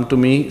have come to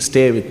me,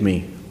 stay with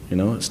me.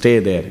 Stay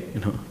there.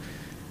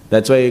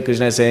 That's why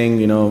Krishna is saying,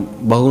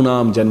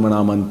 Bahunam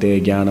janmanam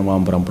ante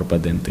jnanamam param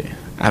prapadente.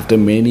 After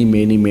many,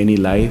 many, many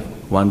life,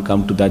 one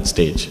come to that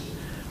stage.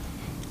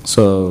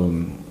 So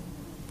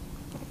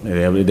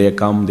they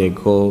come, they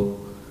go,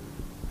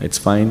 it's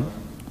fine.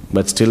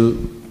 But still,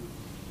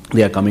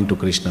 they are coming to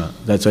Krishna.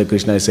 That's why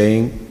Krishna is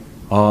saying,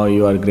 oh,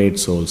 you are great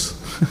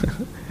souls.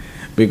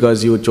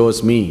 Because you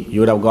chose me.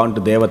 You would have gone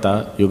to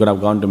Devata, you could have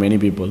gone to many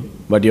people,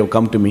 but you have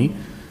come to me,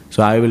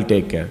 so I will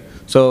take care.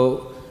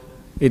 So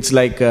it's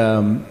like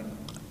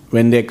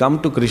when they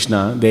come to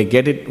Krishna, they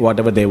get it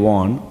whatever they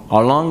want.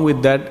 Along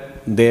with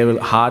that, their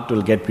heart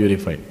will get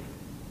purified.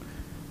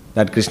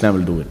 That Krishna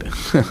will do it.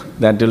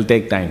 That will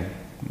take time.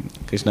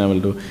 Krishna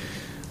will do.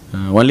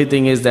 Only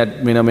thing is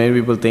that many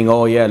people think,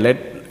 oh yeah,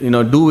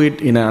 do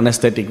it in an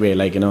anesthetic way,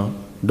 like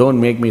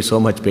don't make me so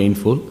much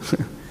painful.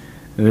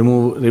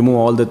 remove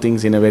all the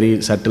things in a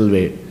very subtle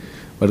way.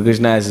 But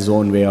Krishna has his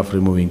own way of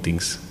removing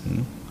things.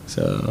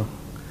 So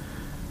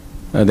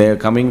they are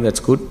coming, that's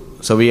good.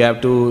 So we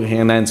have to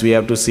enhance, we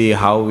have to see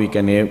how we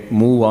can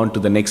move on to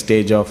the next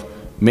stage of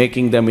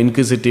making them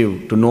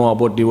inquisitive to know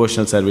about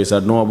devotional service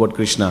or know about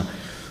Krishna.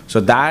 So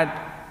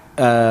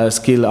that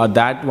skill or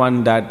that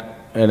one that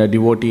a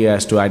devotee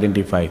has to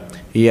identify.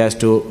 He has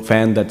to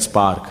fan that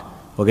spark.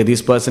 Okay,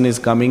 this person is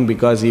coming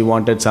because he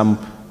wanted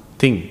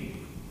something.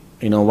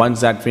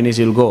 Once that finish,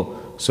 he'll go.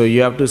 So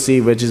you have to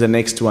see which is the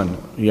next one.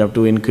 You have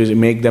to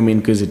make them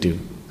inquisitive.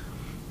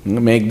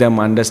 Make them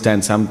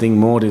understand something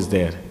more is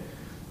there.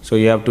 So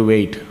you have to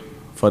wait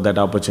for that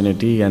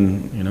opportunity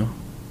and,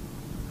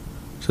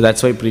 So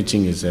that's why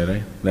preaching is there,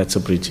 right? That's a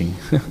preaching.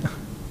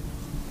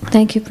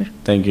 Thank you.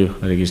 Thank you,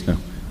 Hare Krishna.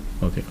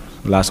 Okay,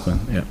 last one,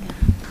 yeah.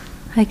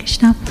 Hare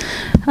Krishna.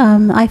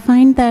 I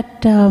find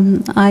that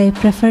I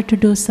prefer to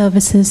do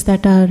services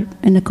that are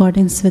in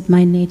accordance with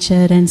my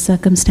nature and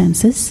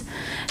circumstances.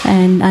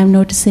 And I'm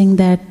noticing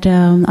that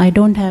I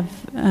don't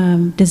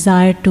have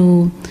desire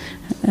to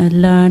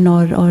learn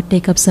or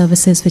take up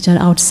services which are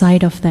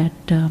outside of that,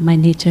 my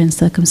nature and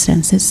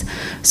circumstances.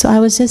 So I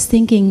was just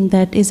thinking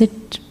that is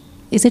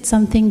it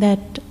something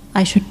that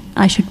I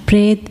should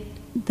pray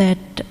that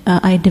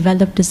I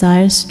develop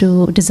desire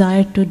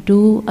to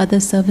do other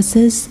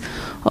services,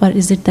 or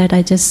is it that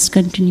I just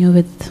continue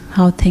with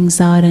how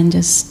things are and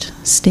just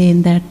stay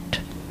in that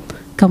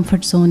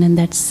comfort zone, and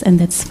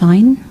that's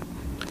fine?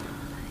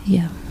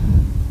 Yeah.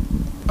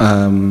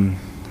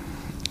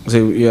 So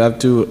you have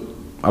to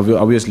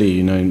obviously,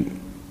 you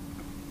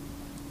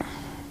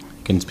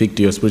can speak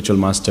to your spiritual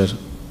master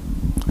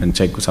and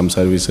check some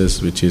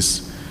services,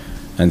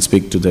 and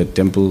speak to the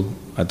temple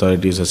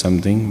authorities or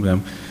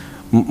something.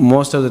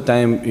 Most of the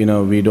time,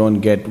 we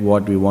don't get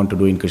what we want to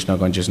do in Krishna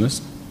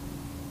consciousness,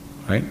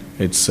 right?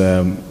 It's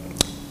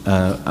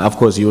of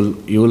course you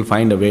will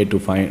find a way to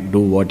do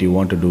what you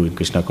want to do in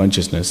Krishna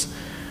consciousness,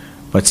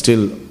 but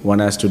still one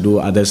has to do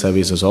other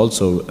services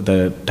also at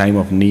the time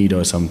of need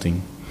or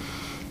something.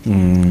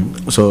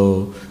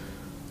 So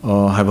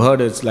I've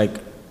heard it's like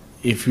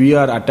if we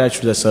are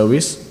attached to the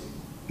service,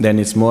 then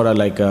it's more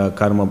like a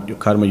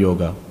karma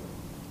yoga.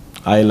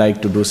 I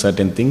like to do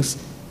certain things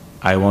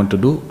I want to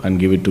do and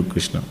give it to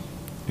Krishna.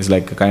 It's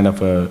like a kind of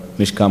a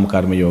nishkam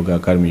karma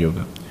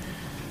yoga.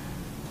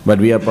 But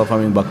we are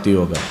performing bhakti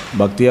yoga.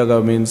 Bhakti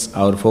yoga means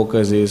our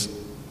focus is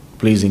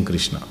pleasing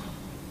Krishna.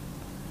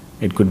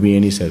 It could be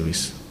any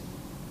service,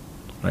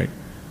 right?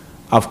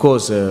 Of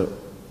course,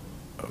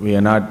 we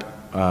are not,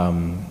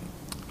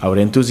 our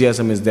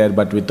enthusiasm is there,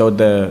 but without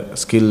the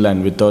skill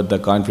and without the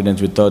confidence,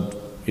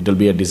 it will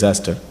be a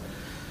disaster.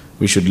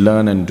 We should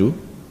learn and do.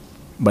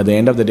 By the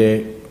end of the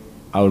day,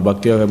 our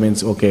bhakti yoga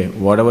means, okay,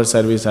 whatever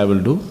service I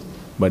will do,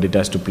 but it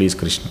has to please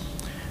Krishna.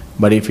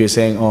 But if you're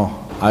saying,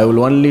 I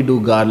will only do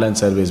garland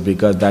service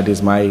because that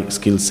is my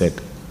skill set,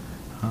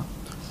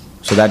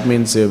 so that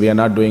means we are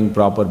not doing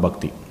proper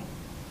bhakti.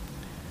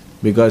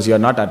 Because you are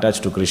not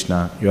attached to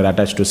Krishna, you are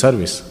attached to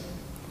service.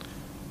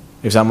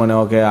 If someone,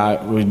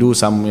 we do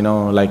some,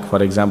 like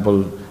for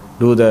example,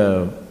 do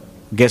the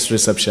guest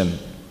reception,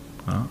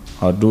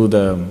 or do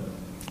the,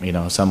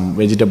 some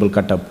vegetable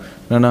cut-up.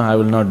 No, I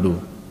will not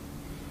do.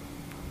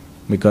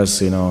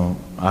 Because,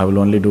 I will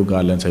only do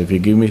garland service. If you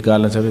give me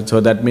garland service,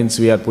 so that means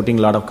we are putting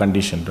a lot of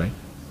condition, right?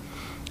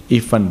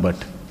 If and but.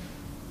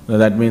 So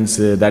that means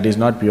that is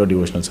not pure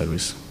devotional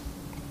service.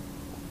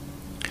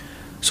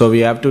 So we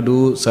have to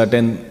do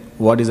certain,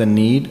 what is the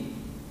need,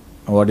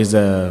 what is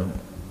the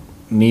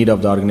need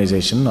of the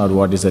organization, or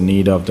what is the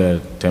need of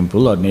the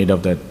temple, or need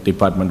of the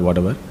department,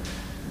 whatever.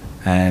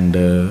 And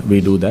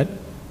we do that.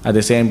 At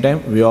the same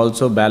time, we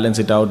also balance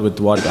it out with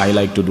what I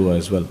like to do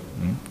as well.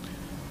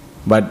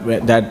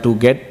 But that to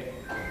get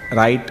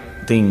right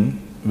thing,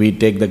 we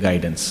take the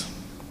guidance.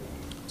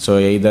 So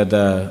either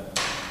the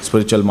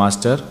spiritual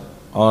master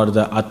or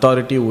the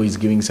authority who is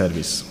giving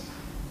service.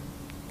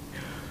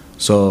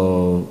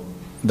 So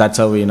that's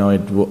how we know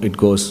it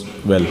goes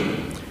well.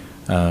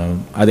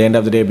 At the end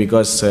of the day,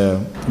 because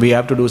we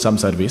have to do some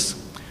service.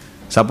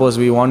 Suppose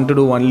we want to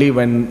do only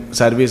one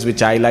service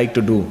which I like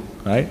to do,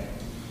 right?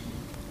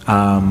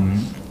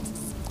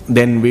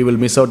 Then we will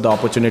miss out the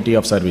opportunity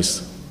of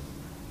service.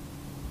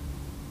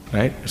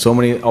 Right? So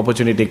many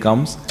opportunity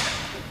comes,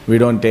 we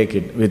don't take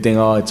it. We think,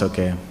 it's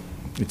okay.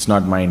 It's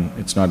not mine.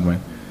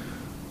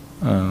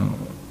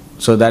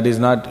 So that is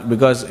not,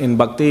 because in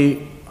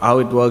bhakti, how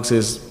it works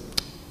is,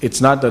 it's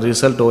not the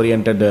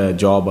result-oriented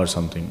job or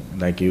something.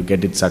 Like you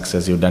get it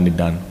success, you've done it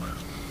done.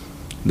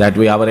 That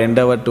our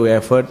endeavor to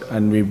effort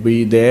and we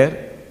be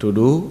there to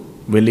do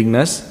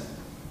willingness,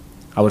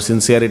 our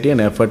sincerity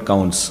and effort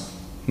counts,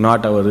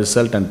 not our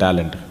result and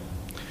talent.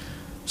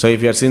 So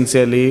if you are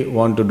sincerely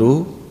want to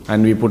do,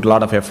 and we put a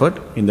lot of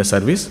effort in the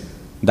service,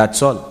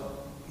 that's all.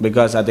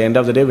 Because at the end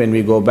of the day, when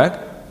we go back,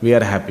 we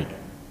are happy.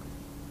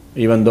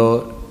 Even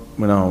though,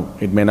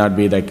 it may not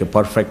be like a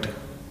perfect,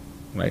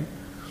 right?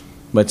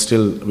 But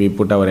still, we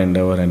put our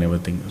endeavor and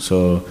everything.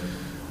 So,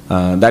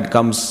 that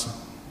comes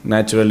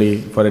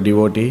naturally for a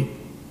devotee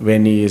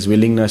when he is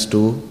willingness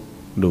to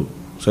do.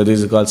 So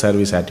this is called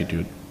service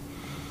attitude.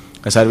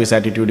 A service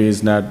attitude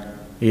is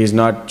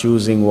not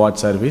choosing what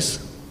service,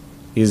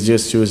 he is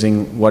just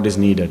choosing what is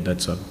needed,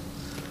 that's all.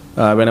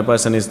 When a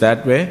person is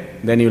that way,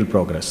 then he will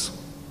progress.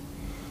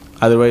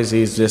 Otherwise,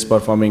 he is just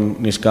performing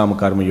nishkama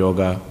karma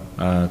yoga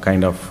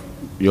kind of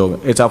yoga.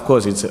 It's of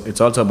course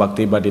it's also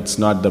bhakti, but it's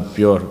not the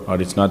pure,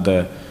 or it's not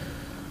the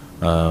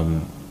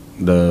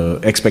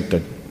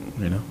expected.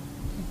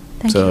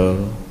 Thank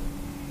you.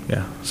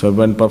 Yeah. So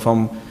when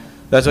perform,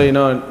 that's why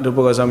Rupa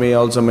Goswami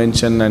also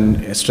mentioned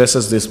and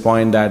stresses this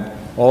point that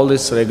all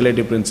this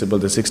regulative principle,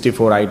 the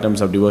 64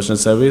 items of devotional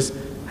service,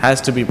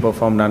 has to be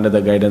performed under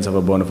the guidance of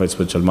a bona fide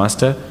spiritual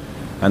master,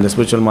 and the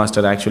spiritual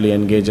master actually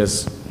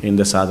engages in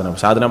the sadhana.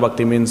 Sadhana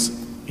bhakti means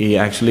he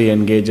actually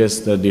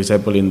engages the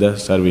disciple in the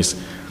service.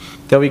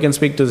 So we can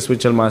speak to the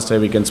spiritual master,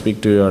 we can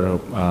speak to your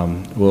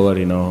whoever,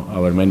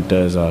 our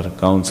mentors or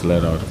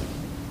counselor or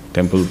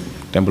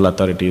temple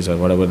authorities or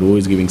whatever, who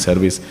is giving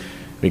service.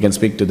 We can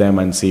speak to them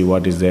and see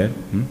what is there,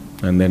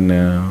 and then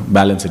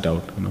balance it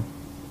out.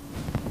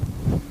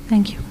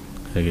 Thank you.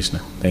 Hare Krishna.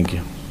 Thank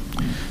you.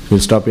 We'll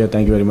stop here.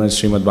 Thank you very much.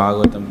 Srimad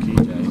Bhagavatam ki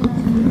jai.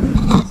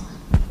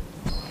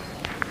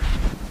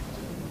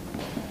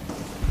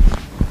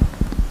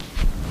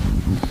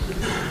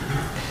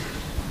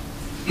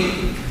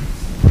 you.